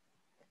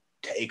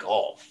take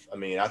off. I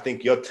mean, I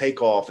think your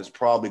takeoff is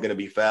probably going to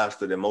be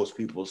faster than most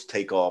people's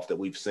takeoff that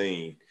we've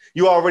seen.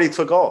 You already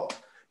took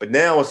off, but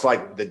now it's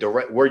like the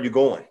direct, where you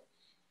going?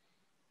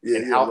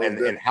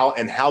 And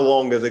how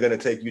long is it going to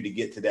take you to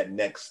get to that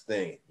next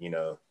thing,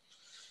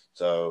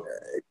 So,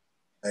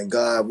 and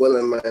God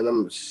willing, man,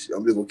 I'm just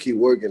gonna keep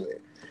working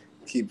it,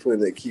 keep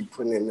putting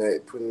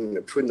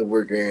the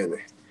work in.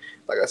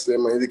 Like I said,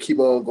 man, to keep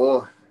on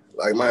going.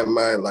 Like my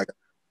mind, like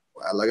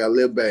I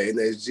live back in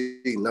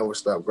SG, never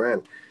stop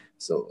grinding.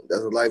 So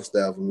that's a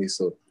lifestyle for me.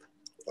 So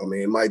I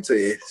mean, it might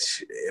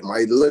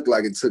look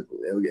like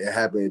it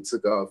happened, it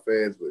took off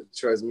fast, but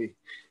trust me,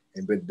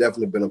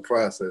 definitely been a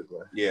process,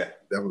 man. Yeah,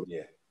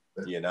 definitely.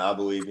 Yeah. Now I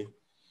believe you.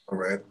 All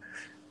right.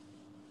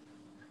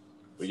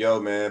 But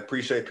yo, man,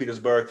 appreciate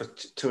Petersburg for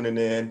tuning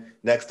in.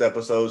 Next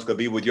episode's gonna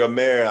be with your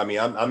mayor. I mean,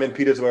 I'm in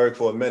Petersburg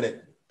for a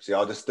minute, so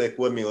y'all just stick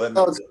with me. Let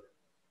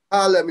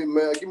me,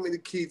 man. Give me the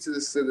key to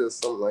the city or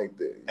something like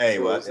that. Hey,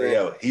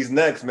 yo, he's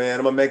next, man.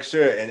 I'm gonna make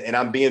sure, and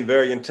I'm being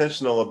very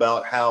intentional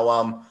about how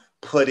I'm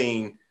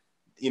putting,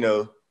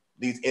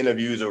 these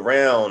interviews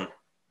around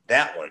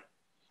that one,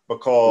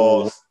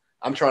 because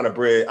I'm trying to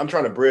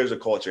bridge the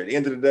culture. At the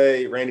end of the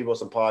day, Randy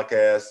Wilson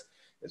Podcast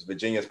is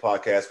Virginia's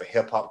podcast for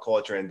hip hop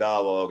culture and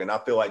dialogue, and I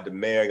feel like the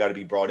mayor got to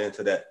be brought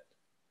into that.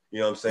 You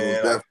know what I'm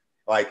saying?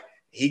 Like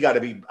he got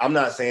to be. I'm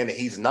not saying that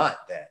he's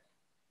not that.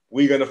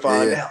 We're gonna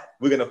find out.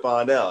 We're gonna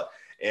find out.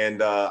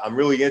 And I'm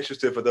really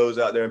interested for those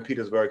out there in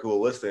Petersburg who are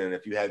listening.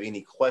 If you have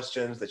any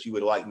questions that you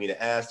would like me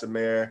to ask the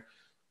mayor,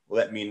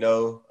 let me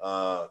know.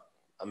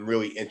 I'm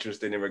really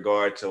interested in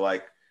regard to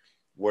like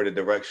where the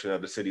direction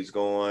of the city's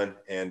going.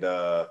 And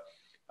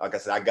like I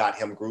said, I got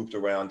him grouped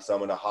around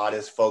some of the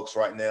hottest folks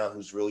right now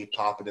who's really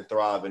popping and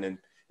thriving in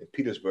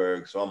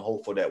Petersburg. So I'm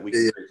hopeful that we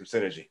can create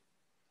some synergy.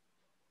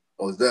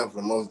 Most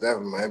definitely,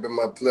 man. It's been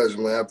my pleasure,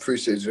 man. I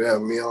appreciate you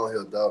having me on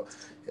here, dog.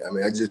 I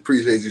mean, I just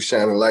appreciate you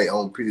shining light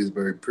on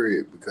Petersburg,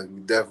 period, because we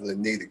definitely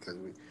need it, because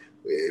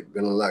it's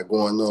been a lot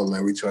going on,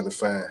 man. We trying to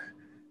find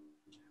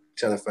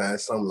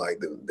something like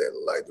that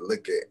like to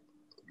look at,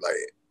 like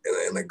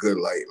in a good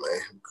light,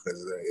 man,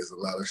 because there's a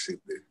lot of shit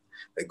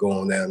that go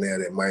on down there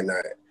that might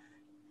not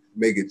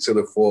make it to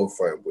the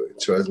forefront, but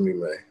trust me,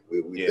 man,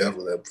 we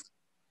definitely.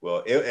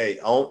 Well,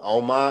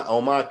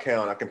 on my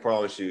account, I can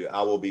promise you,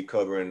 I will be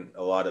covering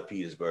a lot of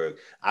Petersburg.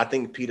 I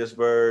think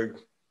Petersburg.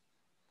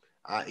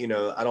 I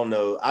don't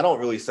know. I don't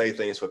really say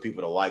things for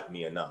people to like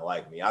me or not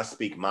like me. I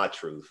speak my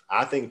truth.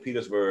 I think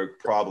Petersburg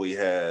probably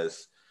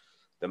has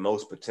the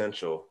most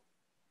potential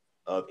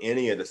of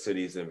any of the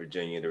cities in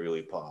Virginia to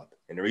really pop.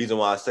 And the reason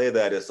why I say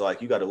that is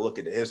like, you got to look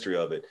at the history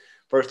of it.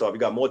 First off, you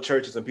got more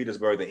churches in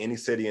Petersburg than any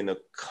city in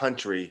the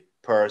country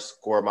per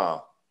square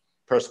mile,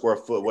 per square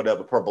foot,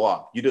 whatever, per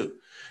block. You do.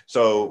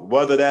 So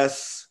whether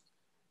that's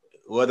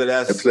good or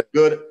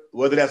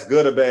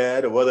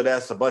bad, or whether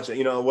that's a bunch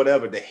of,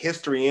 whatever, the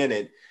history in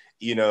it,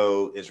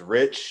 is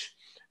rich.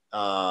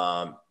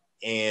 And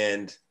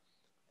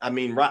I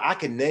mean, I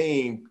can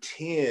name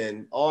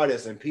 10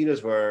 artists in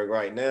Petersburg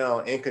right now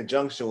in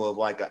conjunction with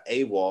like a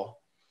AWOL,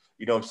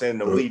 you know what I'm saying,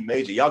 the lead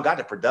major. Y'all got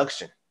the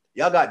production.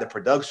 Y'all got the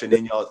production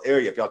in y'all's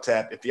area. If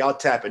y'all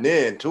tapping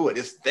into it,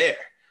 it's there.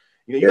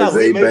 You got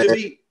lead major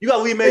beat. You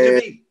got lead major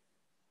beat.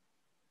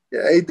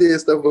 Yeah, he did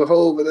stuff with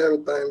Hov and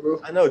everything,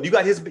 bro. I know. You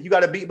got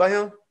a beat by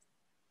him?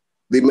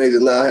 Lead major,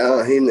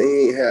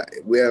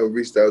 we haven't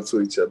reached out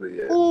to each other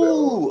yet.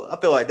 Ooh, I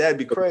feel like that'd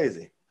be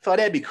crazy. I feel like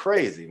that'd be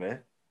crazy, man.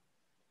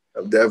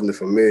 I'm definitely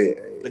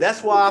familiar. But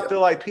that's why I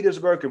feel like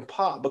Petersburg can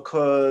pop,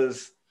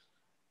 because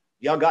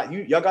y'all got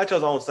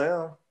y'all's own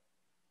sound.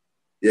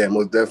 Yeah,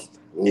 most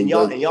definitely. And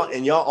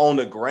y'all on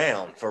the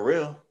ground for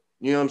real.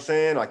 You know what I'm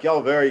saying? Like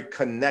y'all very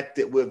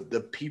connected with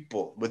the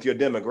people, with your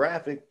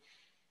demographic.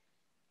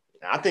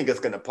 I think it's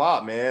gonna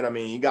pop, man. I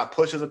mean, you got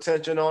Push's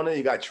attention on it,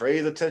 you got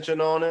Trey's attention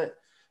on it.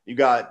 You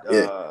got,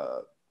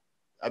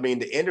 I mean,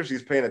 the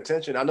industry's paying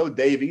attention. I know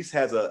Dave East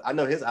I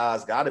know his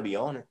eyes got to be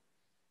on it.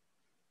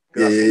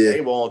 Because I see they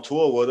were on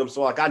tour with him.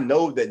 So, like, I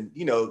know that,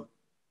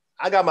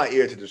 I got my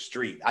ear to the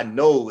street. I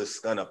know it's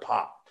going to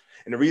pop.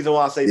 And the reason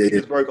why I say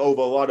Petersburg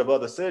over a lot of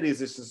other cities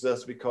is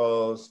just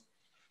because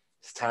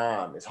it's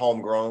time. It's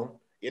homegrown.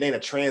 It ain't a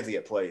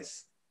transient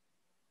place.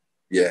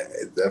 Yeah,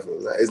 it's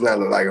definitely not. It's not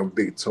like a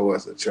big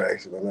tourist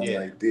attraction or nothing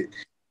like that.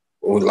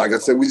 Well, like I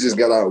said, we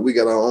got our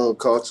own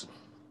culture.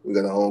 We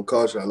got our own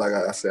culture. Like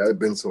I said, I've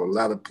been to a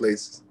lot of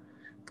places,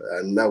 but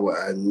I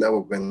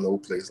never been no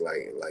place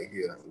like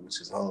here,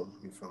 which is home.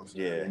 You feel me?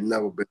 Yeah. I've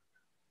never been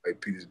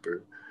like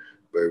Petersburg,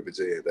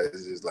 Virginia.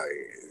 That's just like,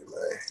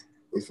 man.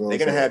 You feel They're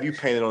gonna have you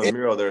painted on the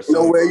mural there.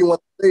 Nowhere you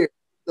want to play.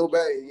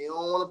 Nobody. You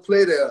don't want to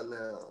play there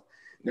now.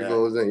 You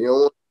know what I'm saying? You don't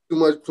want too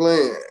much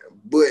playing,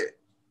 but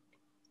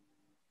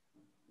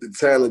the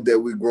talent that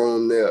we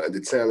grown there,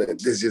 the talent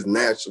that's just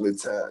natural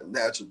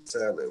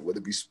talent, whether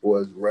it be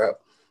sports,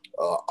 rap,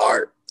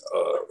 art,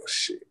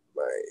 shit,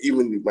 man.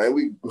 Even, man,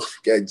 we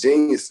got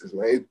geniuses,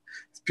 man.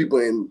 It's people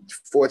in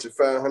Fortune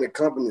 500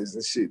 companies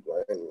and shit,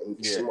 man.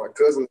 And some of my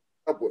cousins,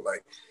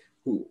 like,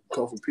 who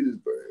come from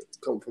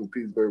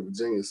Petersburg,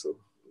 Virginia. So,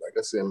 like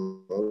I said,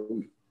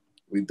 man,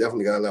 we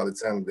definitely got a lot of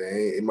talent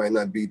there. It might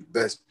not be the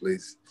best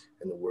place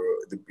in the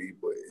world to be,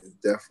 but it's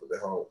definitely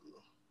home.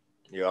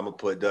 Yeah, I'm going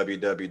to put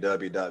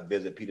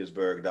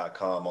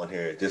www.visitpetersburg.com on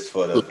here just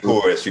for the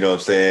tourists, you know what I'm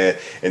saying?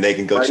 And they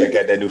can go check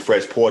out that new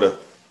fresh porter.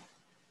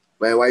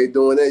 Man, while you're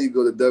doing that, you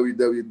go to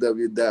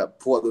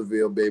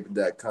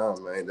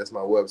www.portervillebaby.com, man. That's my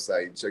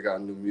website. Check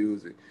out new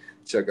music.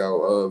 Check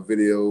out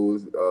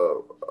videos,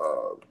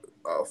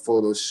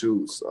 photo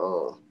shoots,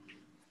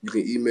 You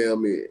can email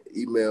me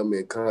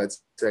and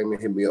contact me,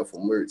 hit me up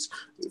for merch.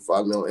 You can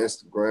follow me on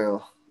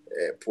Instagram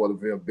at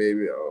Porterville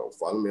Baby.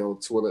 Follow me on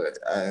Twitter at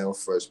I am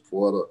Fresh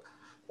Porter.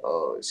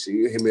 She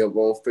hit me up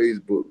on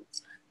Facebook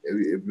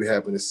if you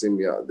happen to see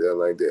me out there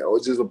like that. Or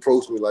just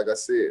approach me, like I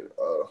said.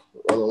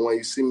 When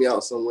you see me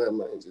out somewhere,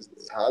 man, just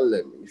holler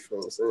at me. You feel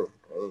what I'm saying?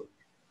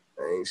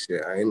 I ain't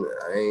shit. I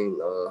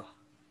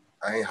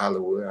ain't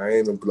Hollywood. I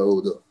ain't a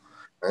blowed up.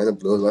 I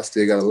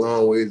still got a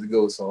long ways to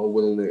go, so I'm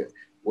willing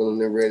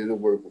and ready to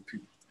work with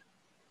people.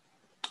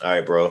 All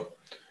right, bro.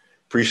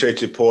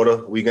 Appreciate you,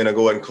 Porter. We're going to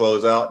go ahead and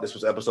close out. This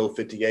was episode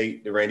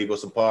 58, the Randy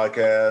Wilson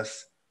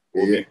Podcast.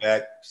 We'll be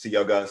back. See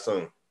y'all guys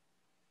soon.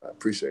 I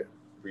appreciate it.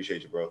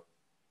 Appreciate you, bro.